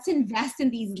is, let's invest in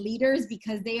these leaders,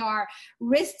 because they are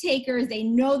risk takers. They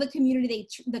know the community,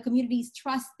 the communities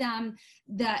trust them.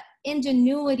 The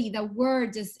ingenuity, the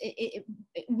word,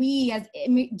 we as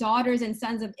daughters and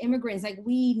sons of immigrants, like,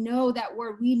 we know that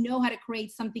word. We know how to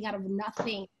create something out of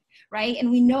nothing. Right? And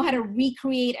we know how to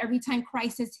recreate every time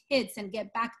crisis hits and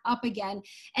get back up again.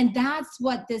 And that's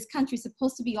what this country is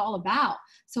supposed to be all about.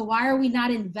 So why are we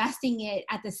not investing it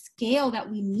at the scale that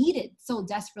we need it so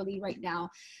desperately right now?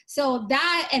 So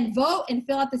that, and vote and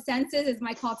fill out the census, is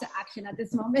my call to action at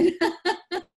this moment.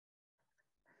 That's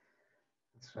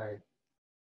right.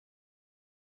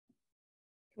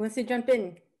 Who wants to jump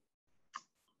in?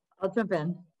 I'll jump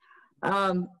in.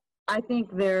 I think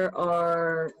there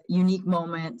are unique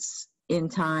moments in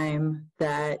time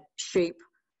that shape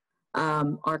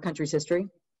our country's history,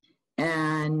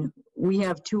 and we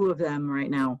have 2 of them right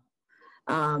now.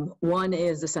 One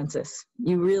is the census.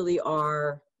 You really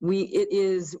are, it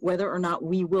is whether or not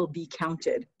we will be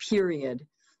counted, period,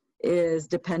 is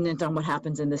dependent on what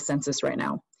happens in this census right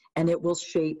now. And it will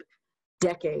shape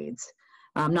decades,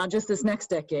 not just this next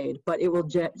decade, but it will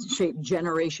shape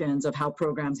generations of how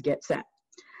programs get set.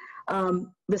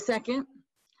 The second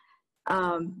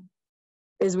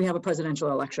is we have a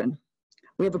presidential election.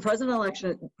 We have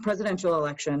a presidential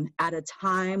election at a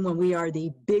time when we are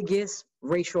the biggest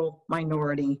racial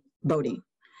minority voting.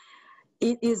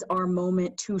 It is our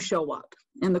moment to show up.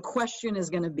 And the question is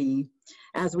going to be,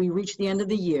 as we reach the end of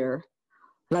the year,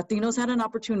 Latinos had an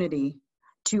opportunity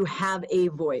to have a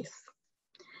voice.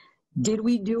 Did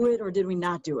we do it or did we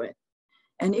not do it?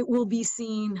 And it will be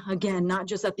seen, again, not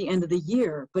just at the end of the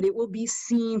year, but it will be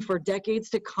seen for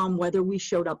decades to come whether we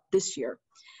showed up this year.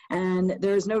 And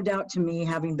there is no doubt to me,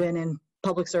 having been in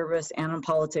public service and in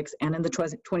politics and in the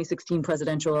 2016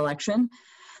 presidential election,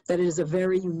 that it is a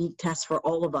very unique test for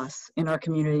all of us in our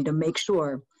community to make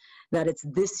sure that it's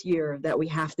this year that we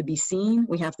have to be seen,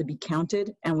 we have to be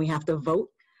counted, and we have to vote,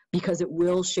 because it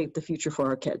will shape the future for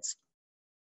our kids.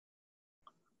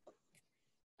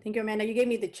 Thank you, Amanda. You gave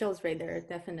me the chills right there,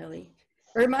 definitely.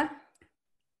 Irma?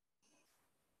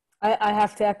 I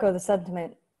have to echo the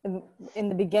sentiment. In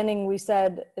the beginning, we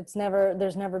said there's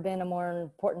never been a more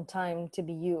important time to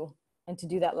be you and to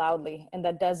do that loudly. And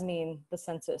that does mean the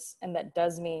census, and that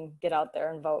does mean get out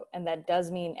there and vote. And that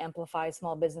does mean amplify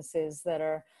small businesses that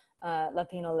are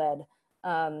Latino led.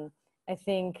 I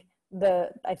think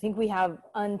we have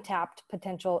untapped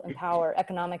potential and power,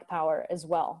 economic power as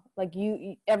well. Like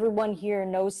everyone here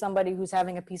knows somebody who's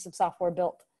having a piece of software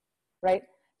built, right?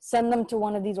 Send them to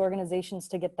one of these organizations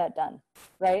to get that done,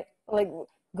 right? Like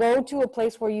go to a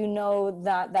place where you know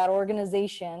that that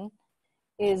organization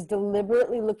is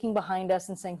deliberately looking behind us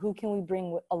and saying, who can we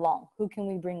bring along? Who can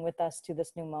we bring with us to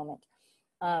this new moment?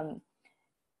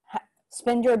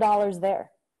 Spend your dollars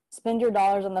there. Spend your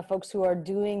dollars on the folks who are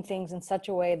doing things in such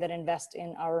a way that invest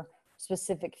in our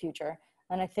specific future.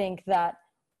 And I think that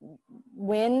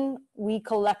when we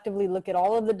collectively look at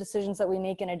all of the decisions that we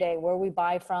make in a day, where we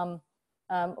buy from,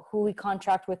 who we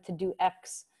contract with to do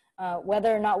X,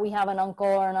 whether or not we have an uncle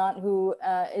or not who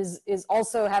is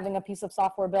also having a piece of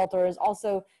software built or is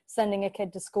also sending a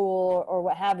kid to school or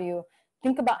what have you,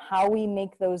 think about how we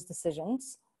make those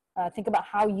decisions. Think about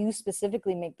how you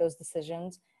specifically make those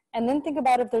decisions. And then think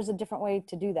about if there's a different way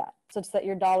to do that, such that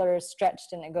your dollar is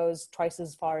stretched and it goes twice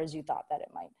as far as you thought that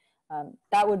it might.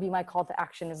 That would be my call to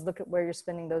action, is look at where you're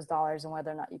spending those dollars and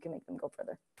whether or not you can make them go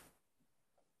further.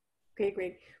 Okay,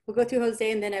 great. We'll go to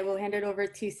Jose, and then I will hand it over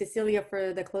to Cecilia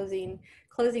for the closing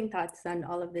thoughts on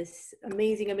all of this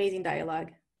amazing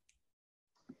dialogue.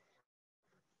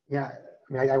 Yeah,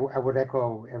 I mean, I would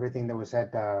echo everything that was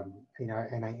said,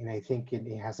 and I think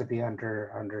it has to be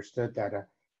understood that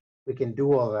we can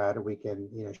do all that. We can,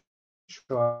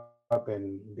 show up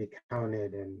and be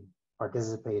counted and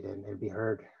participate and be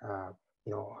heard.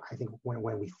 I think when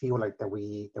we feel like that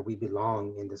we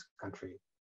belong in this country,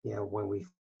 when we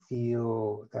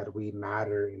feel that we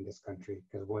matter in this country,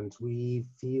 because once we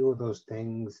feel those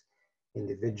things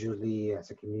individually, as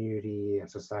a community,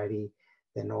 as society,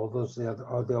 then all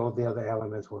the other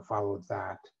elements will follow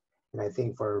that. And I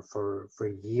think for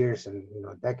years and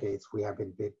decades, we have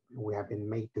been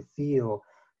made to feel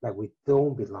like we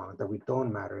don't belong, that we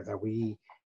don't matter, that we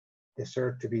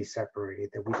deserve to be separated,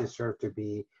 that we deserve to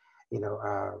be,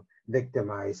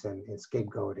 victimized and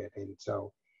scapegoated.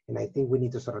 And I think we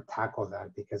need to sort of tackle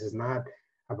that, because it's not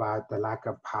about the lack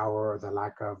of power or the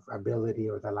lack of ability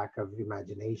or the lack of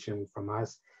imagination from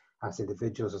us as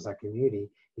individuals, as a community.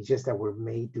 It's just that we're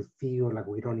made to feel like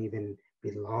we don't even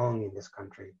belong in this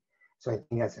country. So I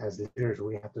think as leaders,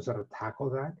 we have to sort of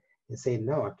tackle that and say,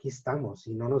 no, aquí estamos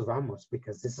y no nos vamos,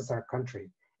 because this is our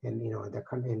country. And,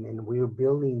 and we're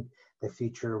building the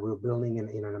future. We're building in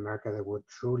an America that will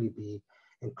truly be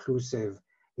inclusive,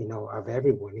 of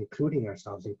everyone, including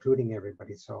ourselves, including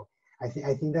everybody. So I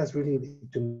think that's really,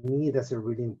 to me, that's a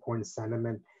really important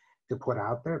sentiment to put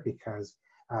out there, because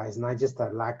it's not just a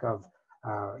lack of,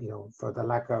 for the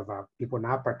lack of people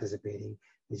not participating.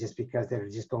 It's just because they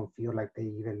just don't feel like they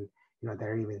even,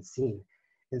 they're even seen.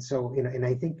 And so, and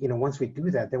I think, once we do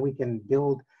that, then we can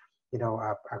build,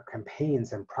 our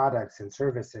campaigns and products and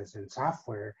services and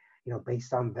software,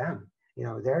 based on them.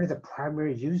 They're the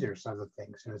primary users of the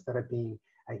things, instead of being,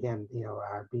 again,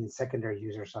 being secondary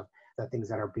users of the things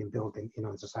that are being built in,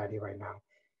 in society right now.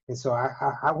 And so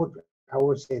I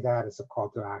would say that as a call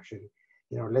to action.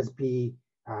 Let's be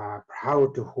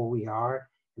proud to who we are,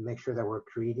 and make sure that we're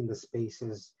creating the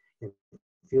spaces and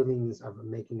feelings of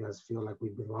making us feel like we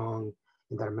belong,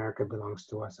 and that America belongs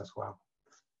to us as well.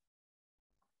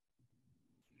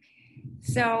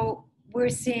 So we're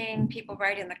seeing people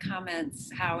write in the comments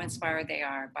how inspired they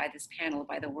are by this panel,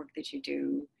 by the work that you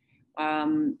do.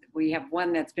 We have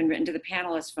one that's been written to the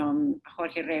panelists from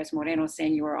Jorge Reyes Moreno,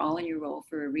 saying you are all in your role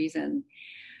for a reason.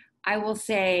 I will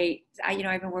say,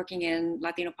 I've been working in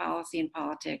Latino policy and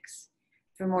politics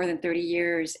for more than 30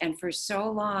 years. And for so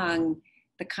long,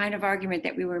 the kind of argument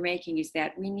that we were making is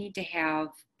that we need to have,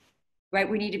 right,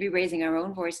 we need to be raising our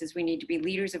own voices. We need to be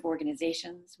leaders of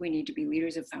organizations. We need to be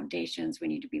leaders of foundations. We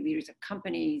need to be leaders of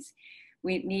companies.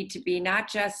 We need to be not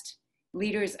just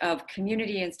leaders of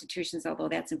community institutions, although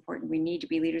that's important. We need to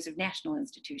be leaders of national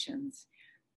institutions.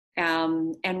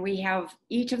 And we have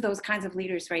each of those kinds of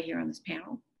leaders right here on this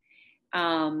panel,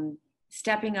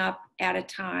 stepping up at a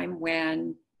time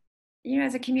when, you know,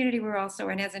 as a community, we're also,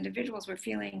 and as individuals, we're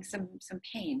feeling some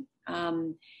pain.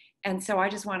 And so I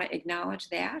just want to acknowledge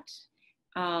that,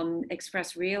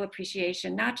 express real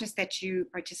appreciation, not just that you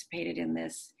participated in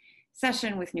this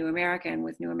session with New America and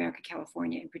with New America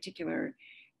California in particular,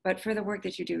 but for the work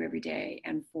that you do every day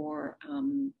and for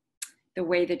the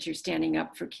way that you're standing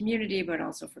up for community, but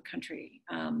also for country.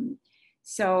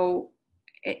 So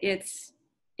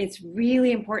it's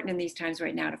really important in these times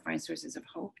right now to find sources of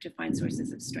hope, to find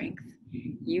sources of strength.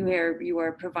 You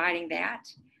are providing that.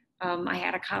 I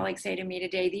had a colleague say to me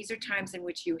today, these are times in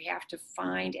which you have to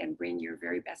find and bring your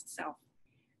very best self.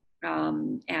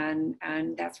 And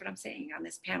that's what I'm saying on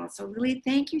this panel. So Lily,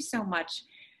 thank you so much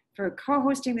for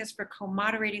co-hosting this, for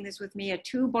co-moderating this with me, a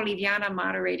two Boliviana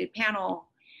moderated panel.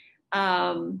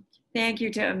 Thank you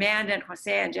to Amanda and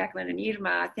Jose and Jacqueline and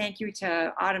Irma. Thank you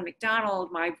to Autumn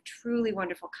McDonald, my truly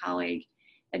wonderful colleague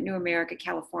at New America,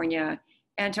 California,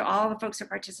 and to all the folks who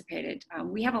participated.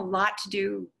 We have a lot to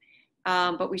do,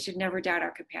 but we should never doubt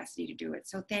our capacity to do it.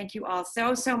 So thank you all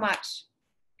so much,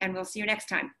 and we'll see you next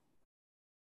time.